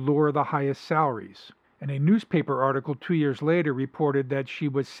 those who lure the highest salaries. And a newspaper article 2 years later reported that she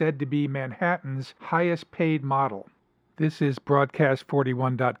was said to be Manhattan's highest paid model. This is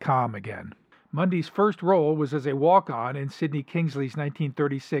broadcast41.com again. Mundy's first role was as a walk-on in Sidney Kingsley's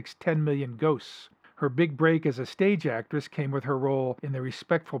 1936 10 Million Ghosts. Her big break as a stage actress came with her role in The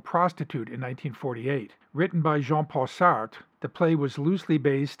Respectful Prostitute in 1948. Written by Jean-Paul Sartre, the play was loosely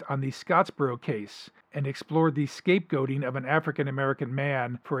based on the Scottsboro case and explored the scapegoating of an African-American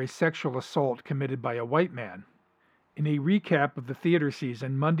man for a sexual assault committed by a white man. In a recap of the theater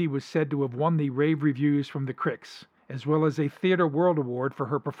season, Mundy was said to have won the rave reviews from the critics, as well as a Theatre World Award for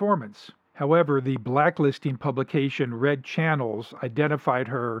her performance. However, the blacklisting publication Red Channels identified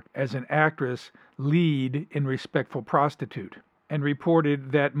her as an actress lead in Respectful Prostitute, and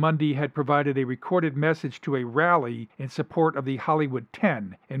reported that Mundy had provided a recorded message to a rally in support of the Hollywood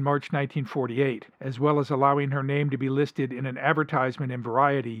 10 in March 1948, as well as allowing her name to be listed in an advertisement in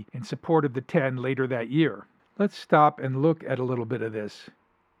Variety in support of the 10 later that year. Let's stop and look at a little bit of this.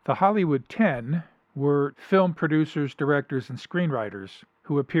 The Hollywood 10 were film producers, directors, and screenwriters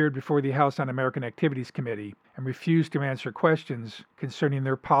who appeared before the House Un-American Activities Committee and refused to answer questions concerning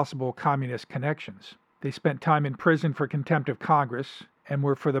their possible communist connections. They spent time in prison for contempt of Congress and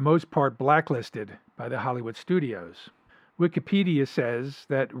were for the most part blacklisted by the Hollywood studios. Wikipedia says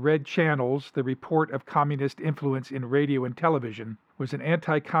that Red Channels, the report of communist influence in radio and television, was an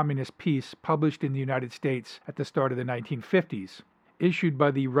anti-communist piece published in the United States at the start of the 1950s. Issued by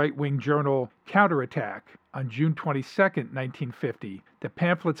the right-wing journal Counterattack on June 22, 1950. The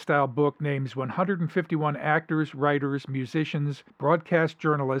pamphlet-style book names 151 actors, writers, musicians, broadcast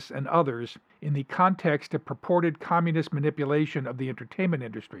journalists, and others in the context of purported communist manipulation of the entertainment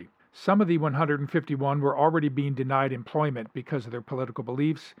industry. Some of the 151 were already being denied employment because of their political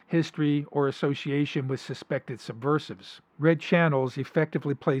beliefs, history, or association with suspected subversives. Red Channels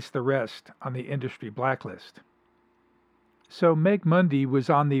effectively placed the rest on the industry blacklist. So Meg Mundy was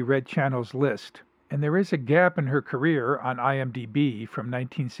on the Red Channels list, and there is a gap in her career on IMDb from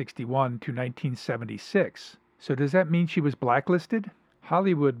 1961 to 1976. So does that mean she was blacklisted?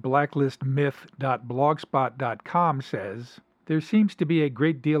 HollywoodBlacklistMyth.blogspot.com says, there seems to be a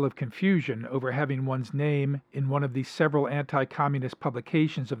great deal of confusion over having one's name in one of the several anti-communist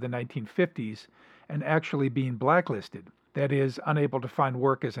publications of the 1950s and actually being blacklisted, that is, unable to find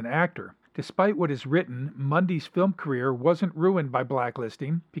work as an actor. Despite what is written, Mundy's film career wasn't ruined by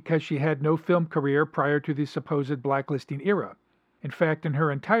blacklisting because she had no film career prior to the supposed blacklisting era. In fact, in her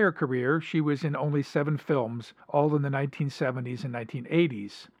entire career, she was in only 7 films, all in the 1970s and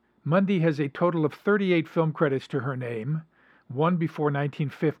 1980s. Mundy has a total of 38 film credits to her name, 1 before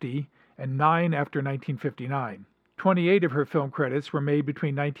 1950 and 9 after 1959. 28 of her film credits were made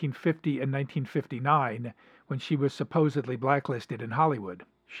between 1950 and 1959, when she was supposedly blacklisted in Hollywood.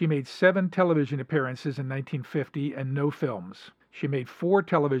 She made 7 television appearances in 1950 and no films. She made 4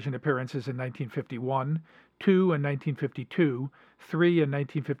 television appearances in 1951, 2 in 1952, 3 in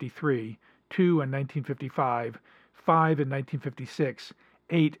 1953, 2 in 1955, 5 in 1956,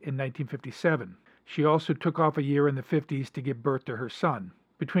 8 in 1957. She also took off a year in the 50s to give birth to her son.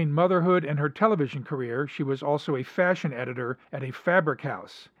 Between motherhood and her television career, she was also a fashion editor at a fabric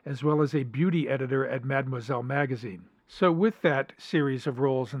house, as well as a beauty editor at Mademoiselle magazine. So with that series of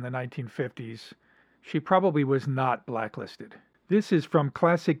roles in the 1950s, she probably was not blacklisted. This is from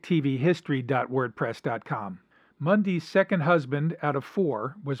classictvhistory.wordpress.com. Mundy's second husband out of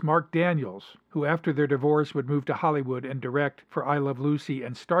 4 was Mark Daniels, who after their divorce would move to Hollywood and direct for I Love Lucy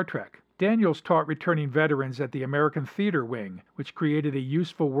and Star Trek. Daniels taught returning veterans at the American Theater Wing, which created a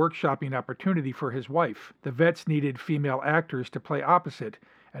useful workshopping opportunity for his wife. The vets needed female actors to play opposite,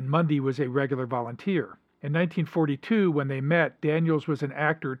 and Mundy was a regular volunteer. In 1942, when they met, Daniels was an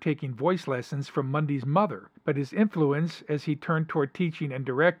actor taking voice lessons from Mundy's mother, but his influence as he turned toward teaching and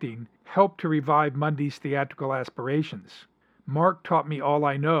directing helped to revive Mundy's theatrical aspirations. Mark taught me all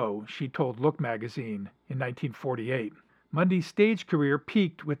I know, she told Look magazine in 1948. Mundy's stage career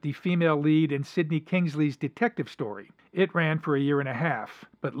peaked with the female lead in Sidney Kingsley's detective story. It ran for a year and a half,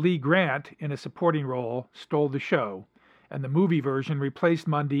 but Lee Grant, in a supporting role, stole the show, and the movie version replaced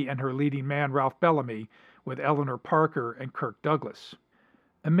Mundy and her leading man Ralph Bellamy with Eleanor Parker and Kirk Douglas.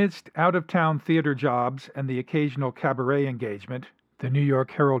 Amidst out-of-town theater jobs and the occasional cabaret engagement, the New York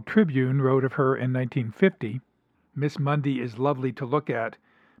Herald Tribune wrote of her in 1950, "Miss Mundy is lovely to look at,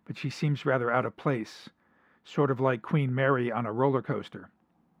 but she seems rather out of place, sort of like Queen Mary on a roller coaster."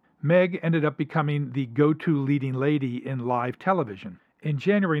 Meg ended up becoming the go-to leading lady in live television. In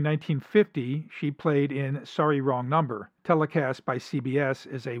January 1950, she played in Sorry Wrong Number, telecast by CBS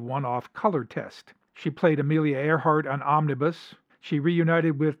as a one-off color test. She played Amelia Earhart on Omnibus. She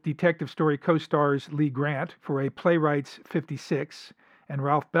reunited with Detective Story co-stars Lee Grant for a Playwrights 56 and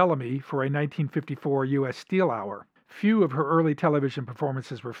Ralph Bellamy for a 1954 U.S. Steel Hour. Few of her early television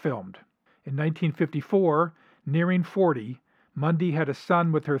performances were filmed. In 1954, nearing 40, Mundy had a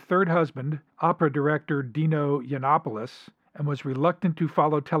son with her third husband, opera director Dino Yiannopoulos, and was reluctant to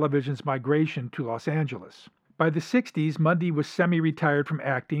follow television's migration to Los Angeles. By the 60s, Mundy was semi-retired from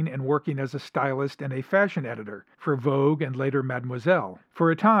acting and working as a stylist and a fashion editor for Vogue and later Mademoiselle. For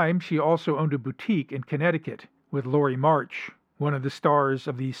a time, she also owned a boutique in Connecticut with Laurie March, one of the stars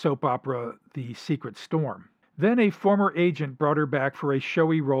of the soap opera The Secret Storm. Then a former agent brought her back for a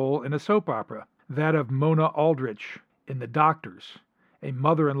showy role in a soap opera, that of Mona Aldrich in The Doctors, a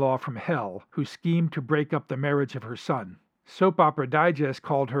mother-in-law from hell who schemed to break up the marriage of her son. Soap Opera Digest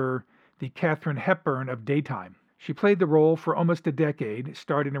called her the Katharine Hepburn of daytime. She played the role for almost a decade,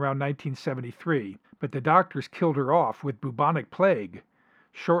 starting around 1973, but the doctors killed her off with bubonic plague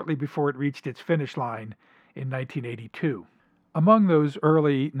shortly before it reached its finish line in 1982. Among those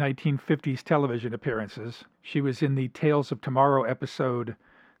early 1950s television appearances, she was in the Tales of Tomorrow episode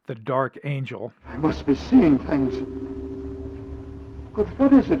The Dark Angel. I must be seeing things.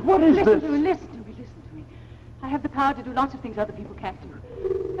 What is it? What is this? Listen to me. I have the power to do lots of things other people can't do.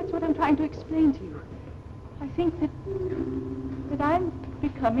 That's what I'm trying to explain to you. I think that I'm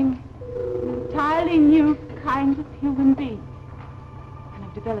becoming an entirely new kind of human being. And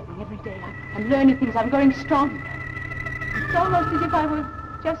I'm developing every day. I'm learning things. I'm growing stronger. It's almost as if I were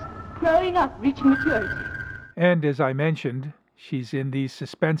just growing up, reaching maturity. And as I mentioned, she's in the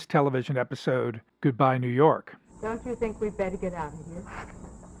suspense television episode Goodbye, New York. Don't you think we'd better get out of here?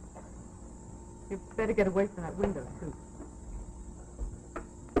 You'd better get away from that window, too.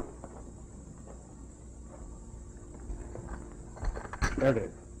 There it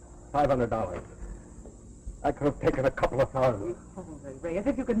is. $500. I could have taken a couple of thousand. Oh, Ray, as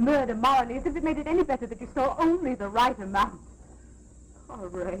if you could murder morally, as if it made it any better that you stole only the right amount. Oh,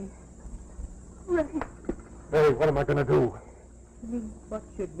 Ray. Ray. Mary, what am I going to do? You mean, what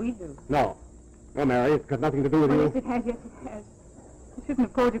should we do? No, Mary, it's got nothing to do with Well, you. yes, it has. Yes, it has. You shouldn't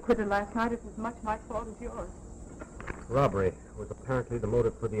have called you quitter last night. It's as much my fault as yours. Robbery was apparently the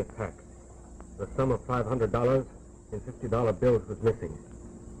motive for the attack. The sum of $500 in $50 bills was missing.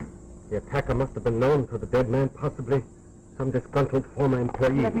 The attacker must have been known to the dead man, possibly some disgruntled former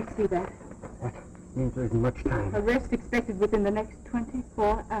employee. Let me see that. That means there isn't much time. Arrest expected within the next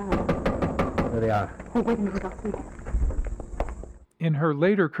 24 hours. There they are. Oh, wait a minute, I'll see. In her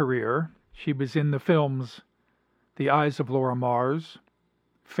later career, she was in the films The Eyes of Laura Mars,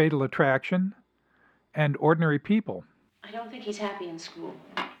 Fatal Attraction, and Ordinary People. I don't think he's happy in school.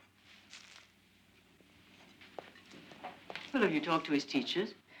 Well, have you talked to his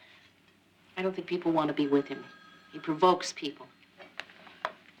teachers? I don't think people want to be with him. He provokes people.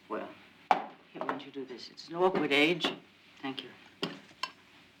 Well, here, why don't you do this? It's an awkward age. Thank you.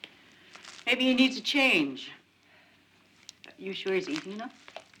 Maybe he needs a change. You sure he's eating enough?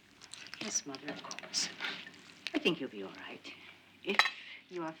 Yes, Mother, of course. I think he'll be all right. If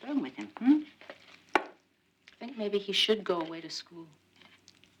you are firm with him, I think maybe he should go away to school.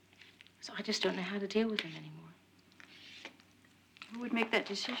 So I just don't know how to deal with him anymore. Who would make that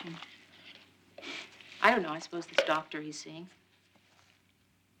decision? I don't know. I suppose this doctor he's seeing.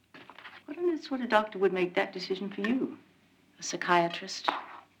 What on earth sort of doctor would make that decision for you? A psychiatrist.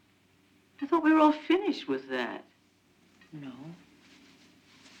 I thought we were all finished with that. No.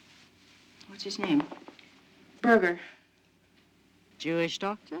 What's his name? Berger. Jewish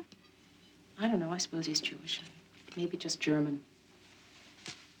doctor? I don't know. I suppose he's Jewish. Maybe just German.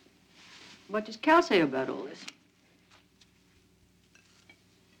 What does Cal say about all this?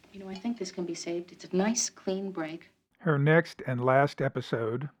 You know, I think this can be saved. It's a nice, clean break. Her next and last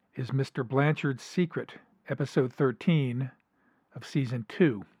episode is Mr. Blanchard's Secret, episode 13 of season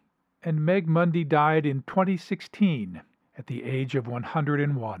 2. And Meg Mundy died in 2016 at the age of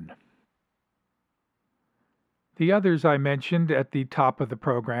 101. The others I mentioned at the top of the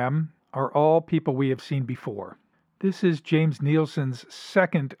program are all people we have seen before. This is James Nielsen's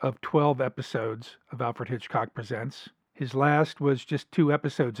second of 12 episodes of Alfred Hitchcock Presents. His last was just 2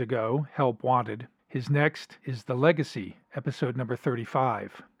 episodes ago, Help Wanted. His next is The Legacy, episode number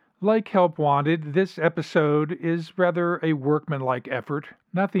 35. Like Help Wanted, this episode is rather a workmanlike effort.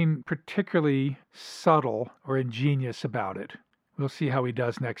 Nothing particularly subtle or ingenious about it. We'll see how he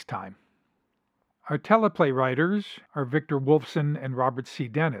does next time. Our teleplay writers are Victor Wolfson and Robert C.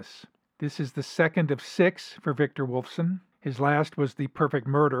 Dennis. This is the second of 6 for Victor Wolfson. His last was The Perfect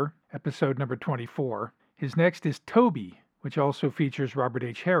Murder, episode number 24. His next is Toby, which also features Robert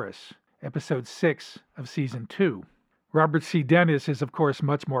H. Harris, episode 6 of season 2. Robert C. Dennis is, of course,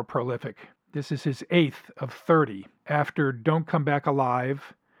 much more prolific. This is his 8th of 30, after Don't Come Back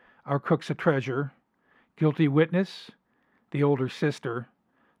Alive, Our Cook's a Treasure, Guilty Witness, The Older Sister,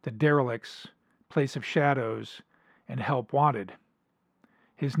 The Derelicts, Place of Shadows, and Help Wanted.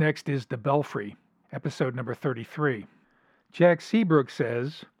 His next is The Belfry, episode number 33. Jack Seabrook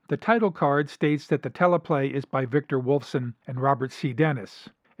says, the title card states that the teleplay is by Victor Wolfson and Robert C. Dennis.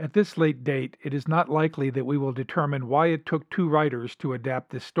 At this late date, it is not likely that we will determine why it took 2 writers to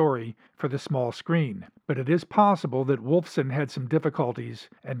adapt this story for the small screen, but it is possible that Wolfson had some difficulties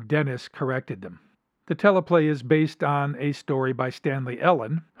and Dennis corrected them. The teleplay is based on a story by Stanley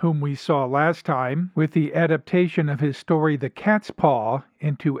Ellen, whom we saw last time with the adaptation of his story The Cat's Paw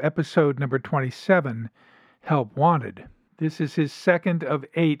into episode number 27, Help Wanted. This is his second of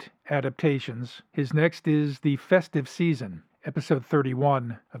 8 adaptations. His next is The Festive Season, episode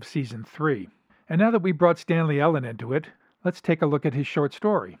 31 of season 3. And now that we brought Stanley Ellen into it, let's take a look at his short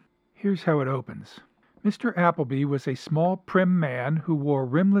story. Here's how it opens. Mr. Appleby was a small, prim man who wore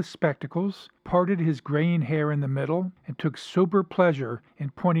rimless spectacles, parted his graying hair in the middle, and took sober pleasure in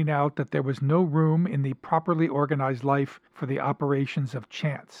pointing out that there was no room in the properly organized life for the operations of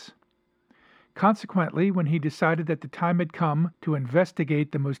chance. Consequently, when he decided that the time had come to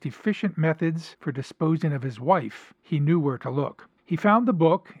investigate the most efficient methods for disposing of his wife, he knew where to look. He found the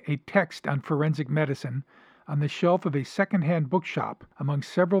book, a text on forensic medicine, on the shelf of a second-hand bookshop among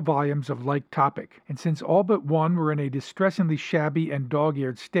several volumes of like topic, and since all but one were in a distressingly shabby and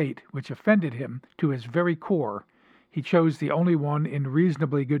dog-eared state, which offended him to his very core, he chose the only one in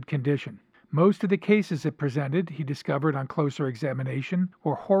reasonably good condition. Most of the cases it presented, he discovered on closer examination,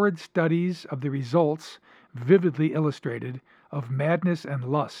 were horrid studies of the results, vividly illustrated, of madness and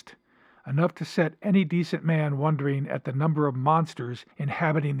lust, enough to set any decent man wondering at the number of monsters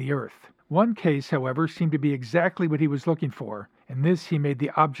inhabiting the earth. One case, however, seemed to be exactly what he was looking for, and this he made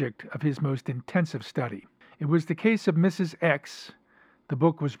the object of his most intensive study. It was the case of Mrs. X. The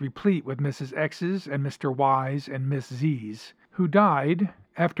book was replete with Mrs. X's and Mr. Y's and Miss Z's, who died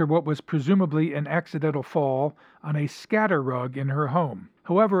after what was presumably an accidental fall on a scatter rug in her home.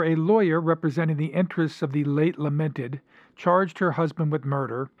 However, a lawyer representing the interests of the late lamented charged her husband with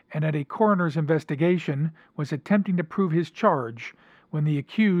murder, and at a coroner's investigation was attempting to prove his charge when the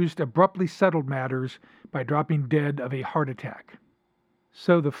accused abruptly settled matters by dropping dead of a heart attack.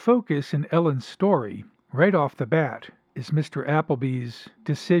 So the focus in Ellen's story, right off the bat, is Mr. Appleby's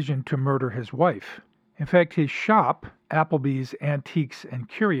decision to murder his wife. In fact, his shop, Appleby's Antiques and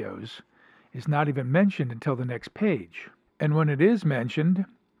Curios, is not even mentioned until the next page. And when it is mentioned,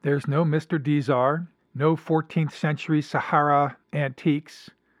 there's no Mr. Dizar, no 14th century Sahara antiques,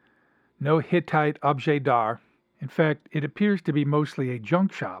 no Hittite objet d'art. In fact, it appears to be mostly a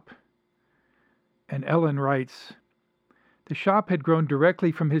junk shop. And Ellen writes, the shop had grown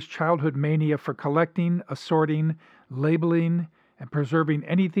directly from his childhood mania for collecting, assorting, labeling, and preserving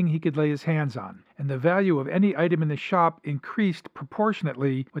anything he could lay his hands on, and the value of any item in the shop increased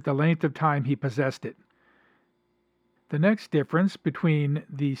proportionately with the length of time he possessed it. The next difference between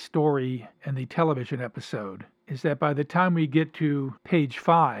the story and the television episode is that by the time we get to page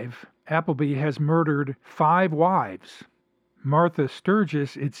 5, Appleby has murdered 5 wives. Martha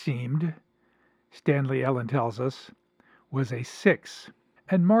Sturgis, it seemed, Stanley Ellen tells us, was a 6.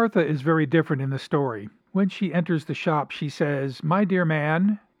 And Martha is very different in the story. When she enters the shop, she says, "My dear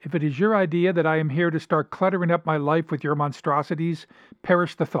man, if it is your idea that I am here to start cluttering up my life with your monstrosities,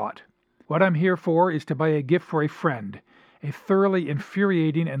 perish the thought. What I'm here for is to buy a gift for a friend, a thoroughly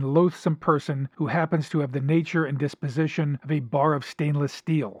infuriating and loathsome person who happens to have the nature and disposition of a bar of stainless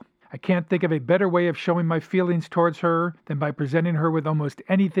steel. I can't think of a better way of showing my feelings towards her than by presenting her with almost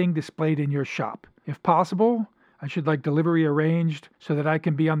anything displayed in your shop. If possible, I should like delivery arranged so that I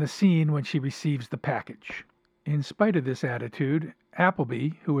can be on the scene when she receives the package." In spite of this attitude, Appleby,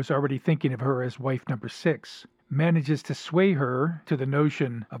 who was already thinking of her as wife number 6, manages to sway her to the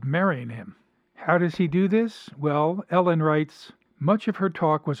notion of marrying him. How does he do this? Well, Ellen writes, "Much of her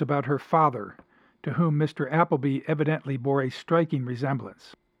talk was about her father, to whom Mr. Appleby evidently bore a striking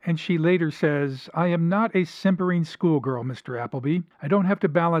resemblance." And she later says, "I am not a simpering schoolgirl, Mr. Appleby. I don't have to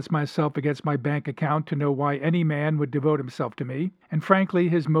balance myself against my bank account to know why any man would devote himself to me, and frankly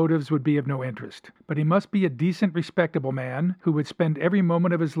his motives would be of no interest. But he must be a decent, respectable man who would spend every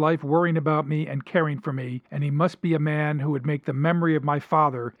moment of his life worrying about me and caring for me, and he must be a man who would make the memory of my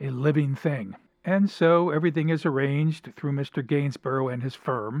father a living thing." And so everything is arranged through Mr. Gainsborough and his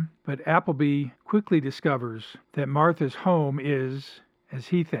firm, but Appleby quickly discovers that Martha's home is, as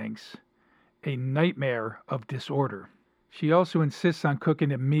he thinks, a nightmare of disorder. She also insists on cooking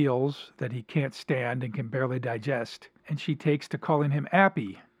him meals that he can't stand and can barely digest, and she takes to calling him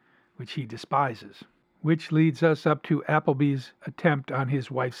Appy, which he despises. Which leads us up to Appleby's attempt on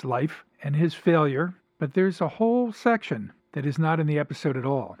his wife's life and his failure, but there's a whole section that is not in the episode at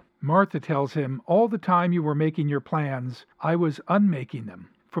all. Martha tells him, "All the time you were making your plans, I was unmaking them.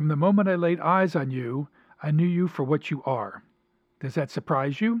 From the moment I laid eyes on you, I knew you for what you are." Does that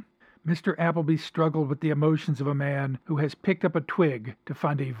surprise you? Mr. Appleby struggled with the emotions of a man who has picked up a twig to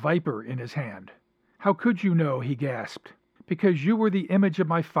find a viper in his hand. "How could you know?" he gasped. "Because you were the image of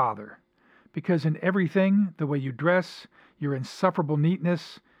my father. Because in everything, the way you dress, your insufferable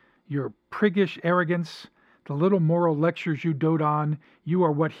neatness, your priggish arrogance, the little moral lectures you dote on, you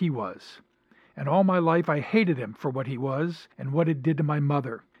are what he was. And all my life I hated him for what he was and what it did to my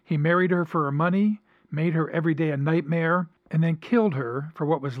mother. He married her for her money, made her every day a nightmare, and then killed her for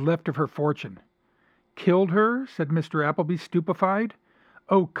what was left of her fortune." "Killed her?" said Mr. Appleby, stupefied.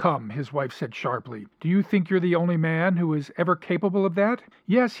 "Oh, come," his wife said sharply. "Do you think you're the only man who is ever capable of that?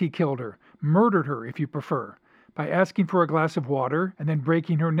 Yes, he killed her, murdered her if you prefer, by asking for a glass of water and then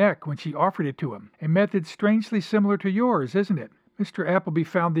breaking her neck when she offered it to him. A method strangely similar to yours, isn't it?" Mr. Appleby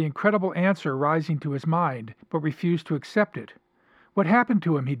found the incredible answer rising to his mind, but refused to accept it. "What happened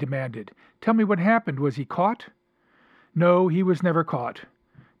to him?" he demanded. "Tell me what happened. Was he caught?" "No, he was never caught.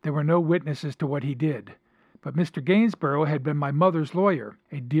 There were no witnesses to what he did. But Mr. Gainsborough had been my mother's lawyer,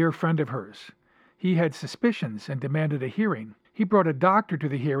 a dear friend of hers. He had suspicions and demanded a hearing. He brought a doctor to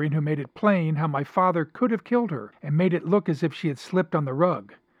the hearing who made it plain how my father could have killed her and made it look as if she had slipped on the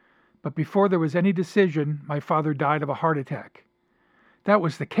rug. But before there was any decision, my father died of a heart attack." "That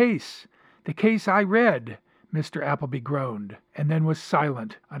was the case I read," Mr. Appleby groaned, and then was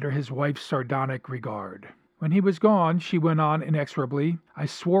silent under his wife's sardonic regard. When he was gone, she went on inexorably, "I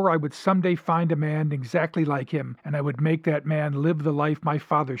swore I would someday find a man exactly like him, and I would make that man live the life my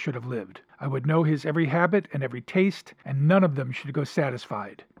father should have lived. I would know his every habit and every taste, and none of them should go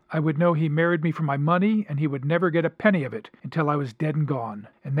satisfied. I would know he married me for my money, and he would never get a penny of it until I was dead and gone.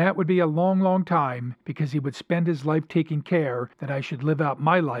 And that would be a long, long time, because he would spend his life taking care that I should live out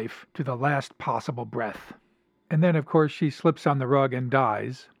my life to the last possible breath." And then, of course, she slips on the rug and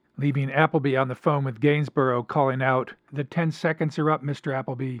dies, leaving Appleby on the phone with Gainsborough calling out, "The 10 seconds are up, Mr.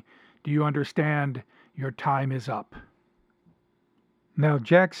 Appleby. Do you understand? Your time is up." Now,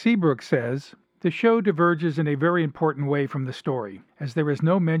 Jack Seabrook says, "The show diverges in a very important way from the story, as there is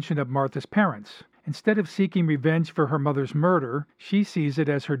no mention of Martha's parents. Instead of seeking revenge for her mother's murder, she sees it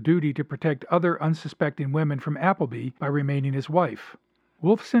as her duty to protect other unsuspecting women from Appleby by remaining his wife.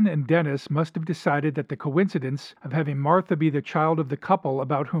 Wolfson and Dennis must have decided that the coincidence of having Martha be the child of the couple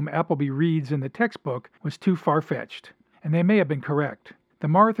about whom Appleby reads in the textbook was too far-fetched, and they may have been correct. The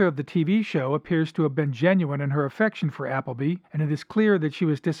Martha of the TV show appears to have been genuine in her affection for Appleby, and it is clear that she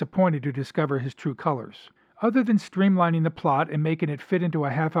was disappointed to discover his true colors. Other than streamlining the plot and making it fit into a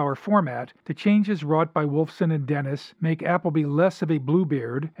half-hour format, the changes wrought by Wolfson and Dennis make Appleby less of a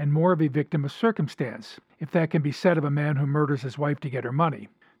Bluebeard and more of a victim of circumstance, if that can be said of a man who murders his wife to get her money.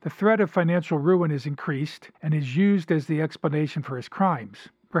 The threat of financial ruin is increased and is used as the explanation for his crimes.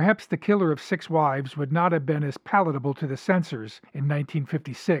 Perhaps the killer of 6 wives would not have been as palatable to the censors in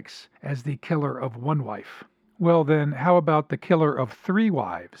 1956 as the killer of 1 wife. Well then, how about the killer of 3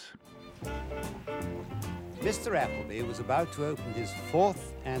 wives? Mr. Appleby was about to open his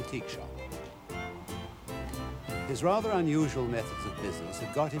 4th antique shop. His rather unusual methods of business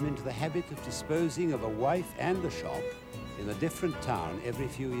had got him into the habit of disposing of a wife and a shop in a different town every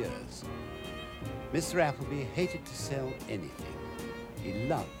few years. Mr. Appleby hated to sell anything. He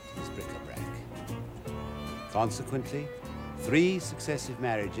loved his bric-a-brac. Consequently, 3 successive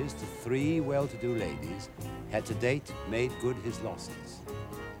marriages to 3 well-to-do ladies had to date made good his losses.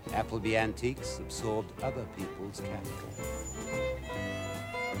 Appleby Antiques absorbed other people's capital.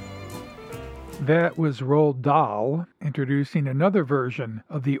 That was Roald Dahl introducing another version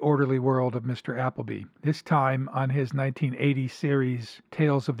of the orderly world of Mr. Appleby, this time on his 1980 series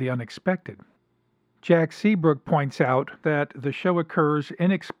Tales of the Unexpected. Jack Seabrook points out that the show occurs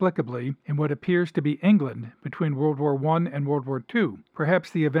inexplicably in what appears to be England between World War I and World War II.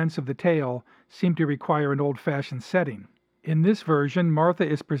 Perhaps the events of the tale seem to require an old-fashioned setting. In this version, Martha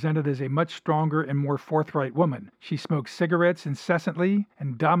is presented as a much stronger and more forthright woman. She smokes cigarettes incessantly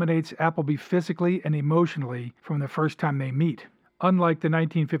and dominates Appleby physically and emotionally from the first time they meet. Unlike the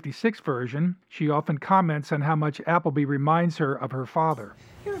 1956 version, she often comments on how much Appleby reminds her of her father.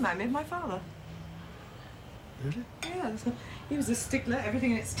 You remind me of my father. Really? Yes. He was a stickler,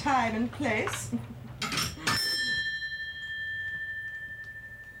 everything in its time and place.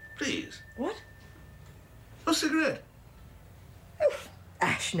 Please. What? A cigarette.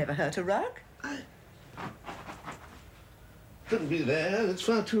 Ash never hurt a rug. Couldn't be there. It's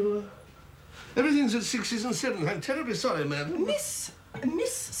far too... Everything's at 6s and 7s. I'm terribly sorry, madam. Miss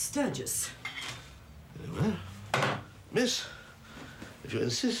Sturgis. Very well. Miss, if you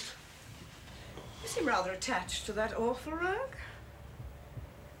insist. You seem rather attached to that awful rug.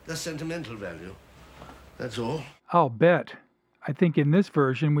 The sentimental value. That's all. I'll bet. I think in this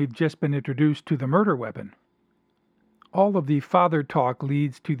version we've just been introduced to the murder weapon. All of the father talk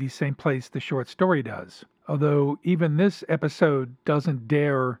leads to the same place the short story does, although even this episode doesn't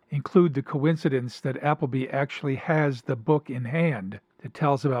dare include the coincidence that Appleby actually has the book in hand that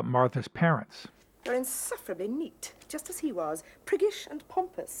tells about Martha's parents. You're insufferably neat, just as he was, priggish and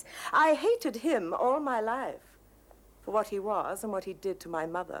pompous. I hated him all my life for what he was and what he did to my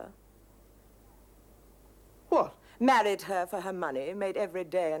mother. What? Married her for her money, made every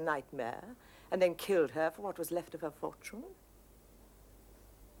day a nightmare, and then killed her for what was left of her fortune.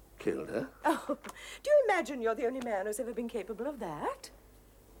 Killed her? Oh, do you imagine you're the only man who's ever been capable of that?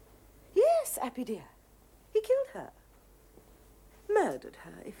 Yes, Appy dear. He killed her. Murdered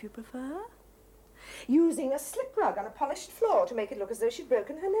her, if you prefer. Using a slip rug on a polished floor to make it look as though she'd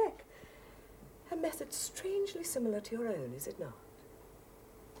broken her neck. A method strangely similar to your own, is it not?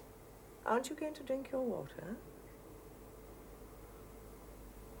 Aren't you going to drink your water?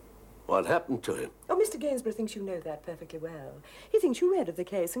 What happened to him? Oh, Mr. Gainsborough thinks you know that perfectly well. He thinks you read of the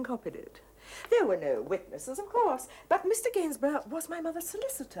case and copied it. There were no witnesses, of course, but Mr. Gainsborough was my mother's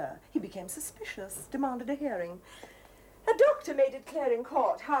solicitor. He became suspicious, demanded a hearing. A doctor made it clear in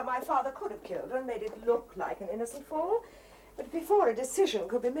court how my father could have killed her and made it look like an innocent fall. But before a decision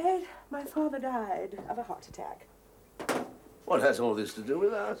could be made, my father died of a heart attack. What has all this to do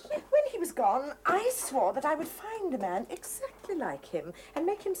with us? When he was gone, I swore that I would find a man exactly like him and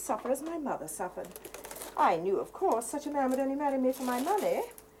make him suffer as my mother suffered. I knew, of course, such a man would only marry me for my money,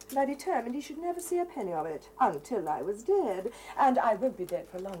 and I determined he should never see a penny of it until I was dead. And I won't be dead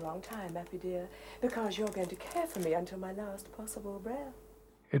for a long, long time, Appy dear, because you're going to care for me until my last possible breath.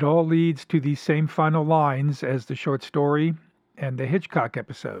 It all leads to the same final lines as the short story and the Hitchcock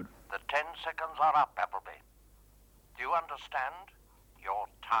episode. The 10 seconds are up, Appleby. Do you understand? Your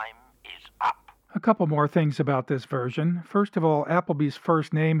time is up. A couple more things about this version. First of all, Appleby's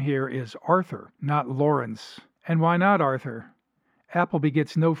first name here is Arthur, not Lawrence. And why not Arthur? Appleby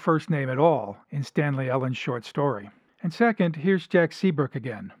gets no first name at all in Stanley Ellen's short story. And second, here's Jack Seabrook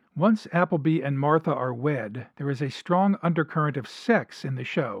again. Once Appleby and Martha are wed, there is a strong undercurrent of sex in the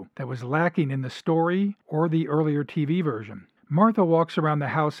show that was lacking in the story or the earlier TV version. Martha walks around the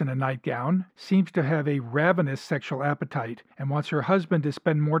house in a nightgown, seems to have a ravenous sexual appetite, and wants her husband to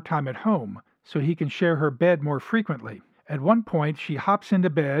spend more time at home so he can share her bed more frequently. At one point, she hops into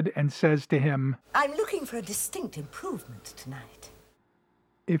bed and says to him, I'm looking for a distinct improvement tonight.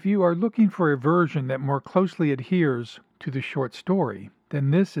 If you are looking for a version that more closely adheres to the short story,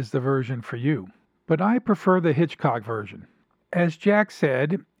 then this is the version for you. But I prefer the Hitchcock version. As Jack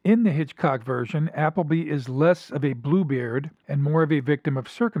said, in the Hitchcock version, Appleby is less of a Bluebeard and more of a victim of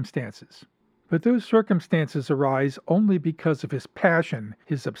circumstances. But those circumstances arise only because of his passion,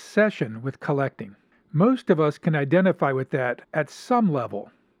 his obsession with collecting. Most of us can identify with that at some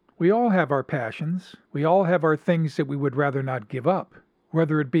level. We all have our passions. We all have our things that we would rather not give up.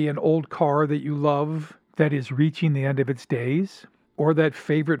 Whether it be an old car that you love that is reaching the end of its days, or that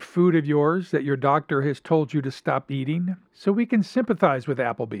favorite food of yours that your doctor has told you to stop eating. So we can sympathize with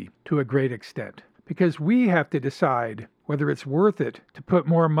Appleby to a great extent, because we have to decide whether it's worth it to put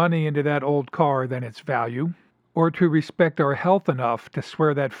more money into that old car than its value, or to respect our health enough to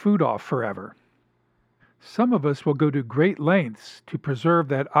swear that food off forever. Some of us will go to great lengths to preserve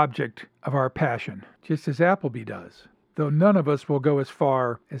that object of our passion, just as Appleby does, though none of us will go as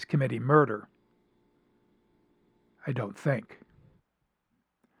far as committing murder. I don't think.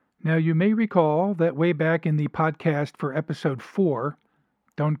 Now, you may recall that way back in the podcast for episode 4,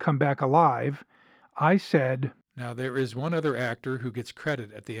 Don't Come Back Alive, I said, now there is one other actor who gets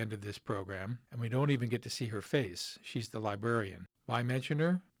credit at the end of this program, and we don't even get to see her face. She's the librarian. Why mention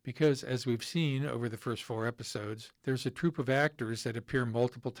her? Because, as we've seen over the first 4 episodes, there's a troupe of actors that appear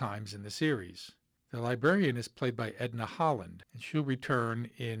multiple times in the series. The librarian is played by Edna Holland, and she'll return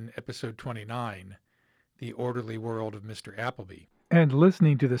in episode 29, The Orderly World of Mr. Appleby. And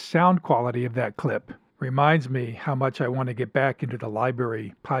listening to the sound quality of that clip reminds me how much I want to get back into the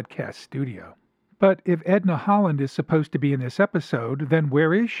library podcast studio. But if Edna Holland is supposed to be in this episode, then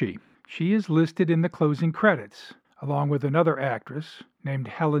where is she? She is listed in the closing credits, along with another actress named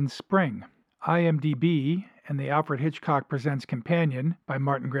Helen Spring. IMDb and the Alfred Hitchcock Presents Companion by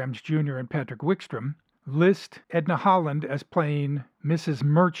Martin Grams Jr. and Patrick Wickstrom list Edna Holland as playing Mrs.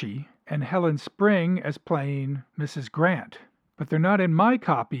 Murchie and Helen Spring as playing Mrs. Grant. But they're not in my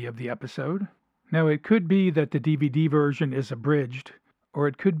copy of the episode. Now, it could be that the DVD version is abridged, or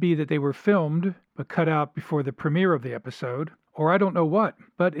it could be that they were filmed but cut out before the premiere of the episode, or I don't know what.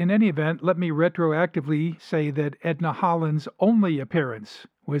 But in any event, let me retroactively say that Edna Holland's only appearance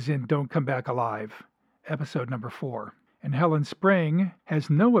was in Don't Come Back Alive, episode number 4. And Helen Spring has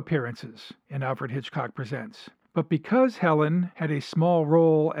no appearances in Alfred Hitchcock Presents. But because Helen had a small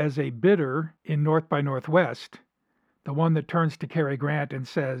role as a bidder in North by Northwest, the one that turns to Cary Grant and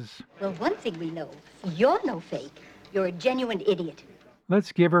says, well, one thing we know, you're no fake. You're a genuine idiot.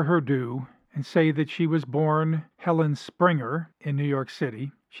 Let's give her her due and say that she was born Helen Springer in New York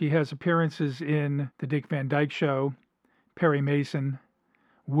City. She has appearances in The Dick Van Dyke Show, Perry Mason,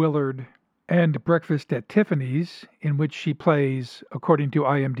 Willard, and Breakfast at Tiffany's, in which she plays, according to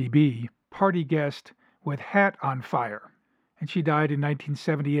IMDb, party guest with hat on fire. And she died in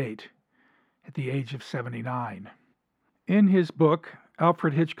 1978 at the age of 79. In his book,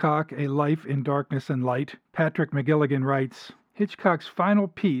 Alfred Hitchcock, A Life in Darkness and Light, Patrick McGilligan writes, Hitchcock's final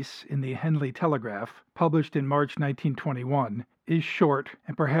piece in the Henley Telegraph, published in March 1921, is short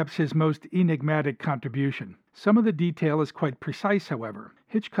and perhaps his most enigmatic contribution. Some of the detail is quite precise, however.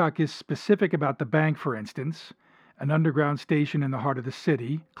 Hitchcock is specific about the bank, for instance, an underground station in the heart of the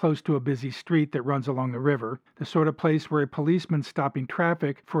city, close to a busy street that runs along the river, the sort of place where a policeman stopping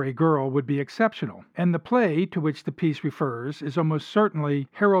traffic for a girl would be exceptional. And the play to which the piece refers is almost certainly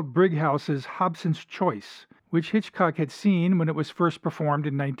Harold Brighouse's Hobson's Choice, which Hitchcock had seen when it was first performed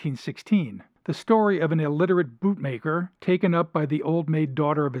in 1916. The story of an illiterate bootmaker taken up by the old-maid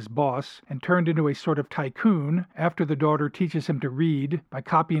daughter of his boss and turned into a sort of tycoon after the daughter teaches him to read by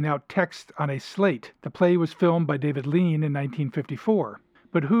copying out text on a slate. The play was filmed by David Lean in 1954.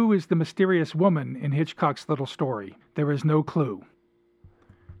 But who is the mysterious woman in Hitchcock's little story? There is no clue.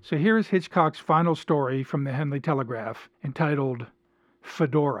 So here is Hitchcock's final story from the Henley Telegraph, entitled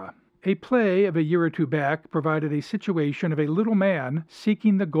Fedora. A play of a year or two back provided a situation of a little man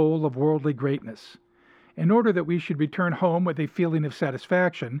seeking the goal of worldly greatness. In order that we should return home with a feeling of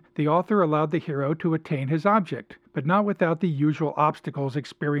satisfaction, the author allowed the hero to attain his object, but not without the usual obstacles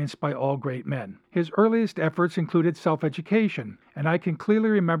experienced by all great men. His earliest efforts included self-education, and I can clearly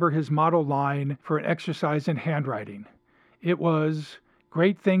remember his motto line for an exercise in handwriting. It was,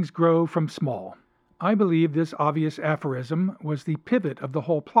 "Great things grow from small." I believe this obvious aphorism was the pivot of the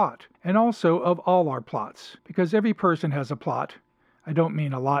whole plot, and also of all our plots, because every person has a plot. I don't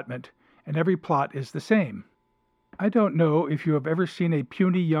mean allotment, and every plot is the same. I don't know if you have ever seen a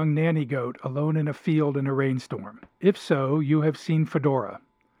puny young nanny goat alone in a field in a rainstorm. If so, you have seen Fedora.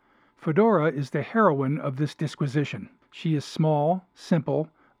 Fedora is the heroine of this disquisition. She is small, simple,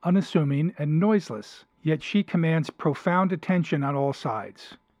 unassuming, and noiseless, yet she commands profound attention on all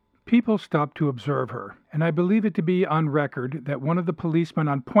sides. People stop to observe her, and I believe it to be on record that one of the policemen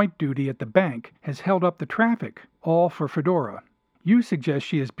on point duty at the bank has held up the traffic, all for Fedora. You suggest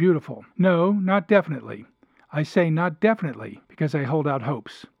she is beautiful. No, not definitely. I say not definitely because I hold out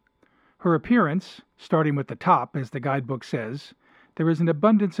hopes. Her appearance, starting with the top, as the guidebook says, there is an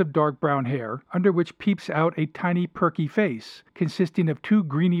abundance of dark brown hair, under which peeps out a tiny perky face, consisting of 2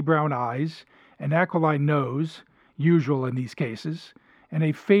 greeny brown eyes, an aquiline nose, usual in these cases, and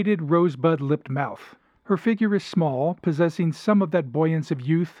a faded rosebud-lipped mouth. Her figure is small, possessing some of that buoyance of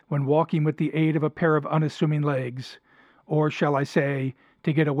youth when walking with the aid of a pair of unassuming legs, or shall I say,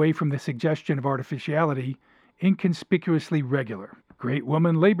 to get away from the suggestion of artificiality, inconspicuously regular. Great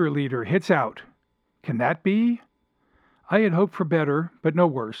woman labor leader hits out. Can that be? I had hoped for better, but no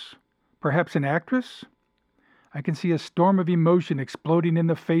worse. Perhaps an actress? I can see a storm of emotion exploding in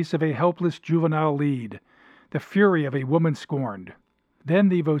the face of a helpless juvenile lead, the fury of a woman scorned. Then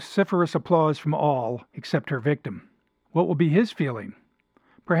the vociferous applause from all, except her victim. What will be his feeling?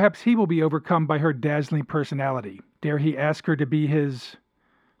 Perhaps he will be overcome by her dazzling personality. Dare he ask her to be his...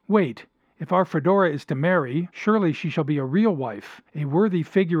 Wait, if our Fedora is to marry, surely she shall be a real wife, a worthy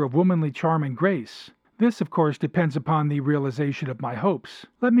figure of womanly charm and grace. This, of course, depends upon the realization of my hopes.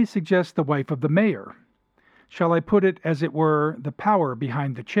 Let me suggest the wife of the mayor. Shall I put it, as it were, the power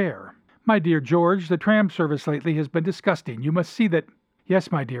behind the chair? My dear George, the tram service lately has been disgusting. You must see that...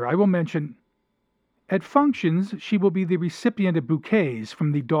 Yes, my dear, I will mention... At functions, she will be the recipient of bouquets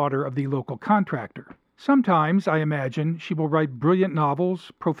from the daughter of the local contractor. Sometimes, I imagine, she will write brilliant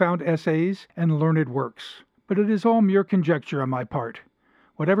novels, profound essays, and learned works. But it is all mere conjecture on my part.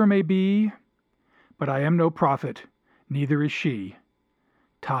 Whatever may be... But I am no prophet, neither is she.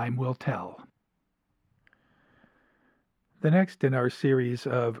 Time will tell. The next in our series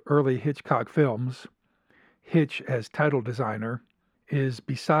of early Hitchcock films, Hitch as title designer, is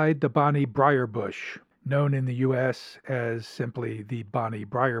Beside the Bonnie Briar Bush, known in the U.S. as simply The Bonnie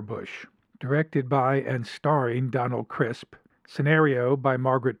Briar Bush. Directed by and starring Donald Crisp. Scenario by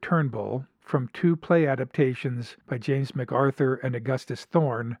Margaret Turnbull, from 2 play adaptations by James MacArthur and Augustus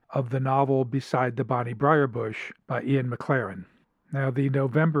Thorne of the novel Beside the Bonnie Briar Bush by Ian McLaren. Now, the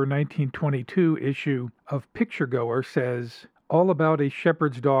November 1922 issue of Picturegoer says, all about a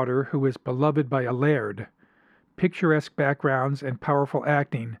shepherd's daughter who is beloved by a laird. Picturesque backgrounds and powerful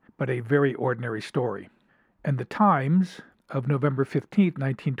acting, but a very ordinary story. And the Times of November 15,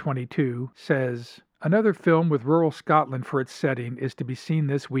 1922, says, another film with rural Scotland for its setting is to be seen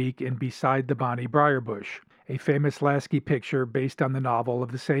this week in Beside the Bonnie Briar Bush, a famous Lasky picture based on the novel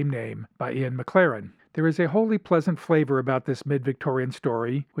of the same name by Ian McLaren. There is a wholly pleasant flavor about this mid-Victorian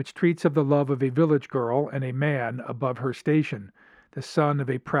story, which treats of the love of a village girl and a man above her station, the son of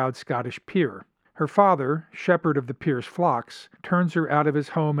a proud Scottish peer. Her father, shepherd of the peer's flocks, turns her out of his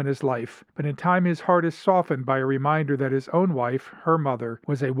home and his life, but in time his heart is softened by a reminder that his own wife, her mother,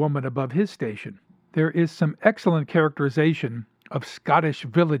 was a woman above his station. There is some excellent characterization of Scottish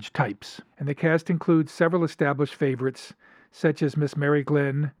village types, and the cast includes several established favorites, such as Miss Mary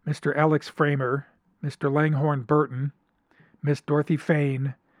Glynn, Mr. Alex Framer, Mr. Langhorne Burton, Miss Dorothy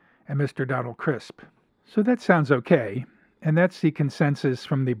Fane, and Mr. Donald Crisp. So that sounds okay, and that's the consensus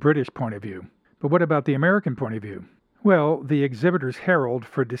from the British point of view. But what about the American point of view? Well, the Exhibitor's Herald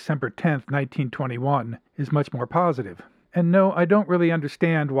for December 10th, 1921 is much more positive. And no, I don't really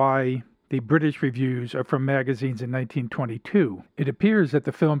understand why the British reviews are from magazines in 1922. It appears that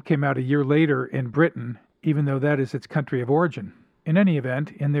the film came out a year later in Britain, even though that is its country of origin. In any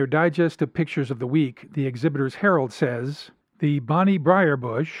event, in their digest of pictures of the week, the Exhibitor's Herald says, the Bonnie Briar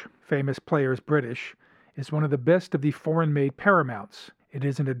Bush, famous players British, is one of the best of the foreign-made Paramounts. It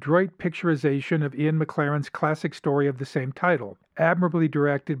is an adroit picturization of Ian McLaren's classic story of the same title, admirably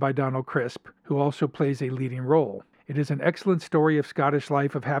directed by Donald Crisp, who also plays a leading role. It is an excellent story of Scottish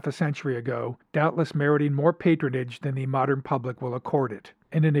life of half a century ago, doubtless meriting more patronage than the modern public will accord it.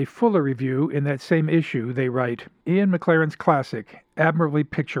 And in a fuller review in that same issue, they write, Ian McLaren's classic, admirably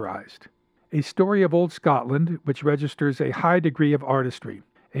picturized. A story of old Scotland, which registers a high degree of artistry.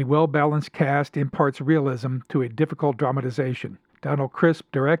 A well-balanced cast imparts realism to a difficult dramatization. Donald Crisp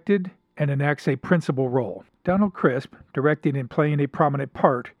directed and enacts a principal role. Donald Crisp, directing and playing a prominent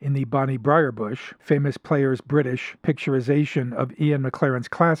part in the Bonnie Briar Bush, famous players British picturization of Ian McLaren's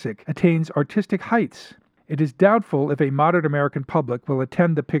classic, attains artistic heights. It is doubtful if a modern American public will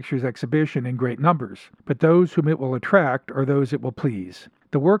attend the picture's exhibition in great numbers, but those whom it will attract are those it will please.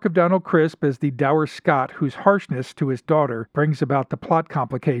 The work of Donald Crisp as the dour Scot whose harshness to his daughter brings about the plot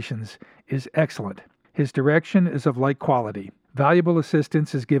complications is excellent. His direction is of like quality. Valuable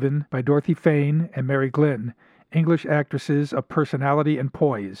assistance is given by Dorothy Fane and Mary Glynn, English actresses of personality and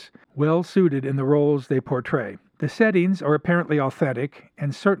poise, well suited in the roles they portray. The settings are apparently authentic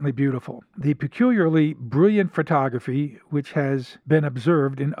and certainly beautiful. The peculiarly brilliant photography, which has been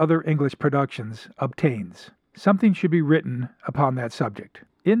observed in other English productions, obtains. Something should be written upon that subject.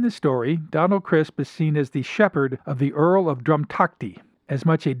 In the story, Donald Crisp is seen as the shepherd of the Earl of Drumtochty, as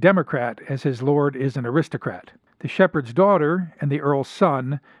much a democrat as his lord is an aristocrat. The shepherd's daughter and the Earl's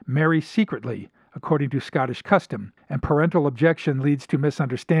son marry secretly, according to Scottish custom, and parental objection leads to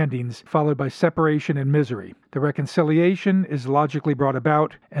misunderstandings, followed by separation and misery. The reconciliation is logically brought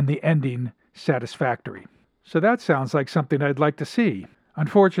about, and the ending satisfactory. So that sounds like something I'd like to see.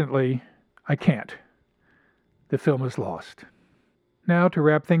 Unfortunately, I can't. The film is lost. Now, to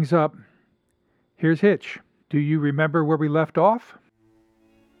wrap things up, here's Hitch. Do you remember where we left off?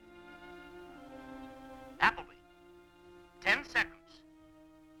 Appleby, 10 seconds.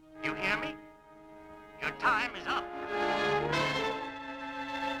 You hear me? Your time is up.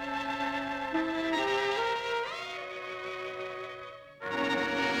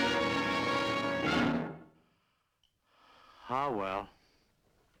 Ah, well,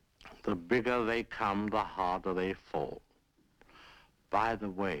 the bigger they come, the harder they fall. By the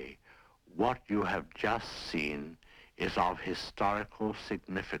way, what you have just seen is of historical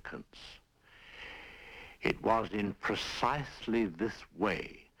significance. It was in precisely this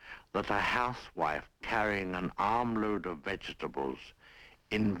way that a housewife carrying an armload of vegetables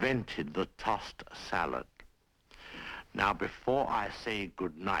invented the tossed salad. Now, before I say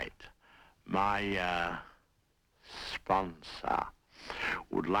good night, my sponsor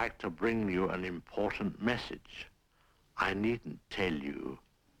would like to bring you an important message. I needn't tell you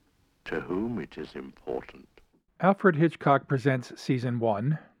to whom it is important. Alfred Hitchcock Presents Season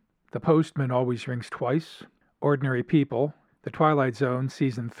 1, The Postman Always Rings Twice, Ordinary People, The Twilight Zone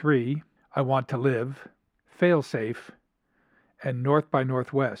Season 3, I Want to Live, Failsafe, and North by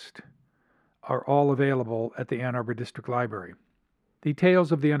Northwest are all available at the Ann Arbor District Library. The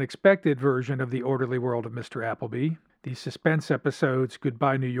Tales of the Unexpected version of The Orderly World of Mr. Appleby, the suspense episodes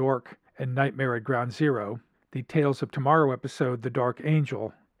Goodbye New York and Nightmare at Ground Zero, the Tales of Tomorrow episode The Dark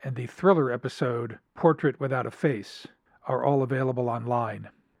Angel, and the thriller episode Portrait Without a Face are all available online.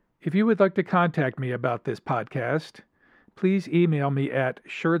 If you would like to contact me about this podcast, please email me at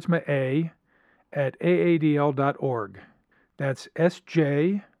sherdsma@aadl.org. That's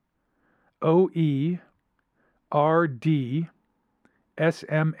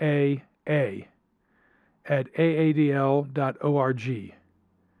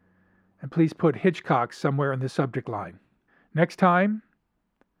And please put Hitchcock somewhere in the subject line. Next time,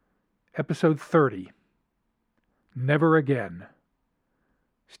 Episode 30, Never Again,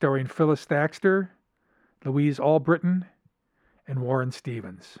 starring Phyllis Thaxter, Louise Albritton, and Warren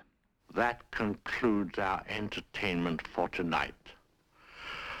Stevens. That concludes our entertainment for tonight.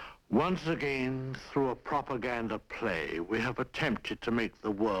 Once again, through a propaganda play, we have attempted to make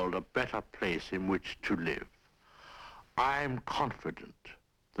the world a better place in which to live. I am confident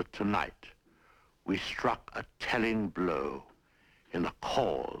that tonight we struck a telling blow in the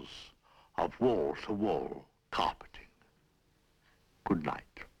cause of wall-to-wall carpet.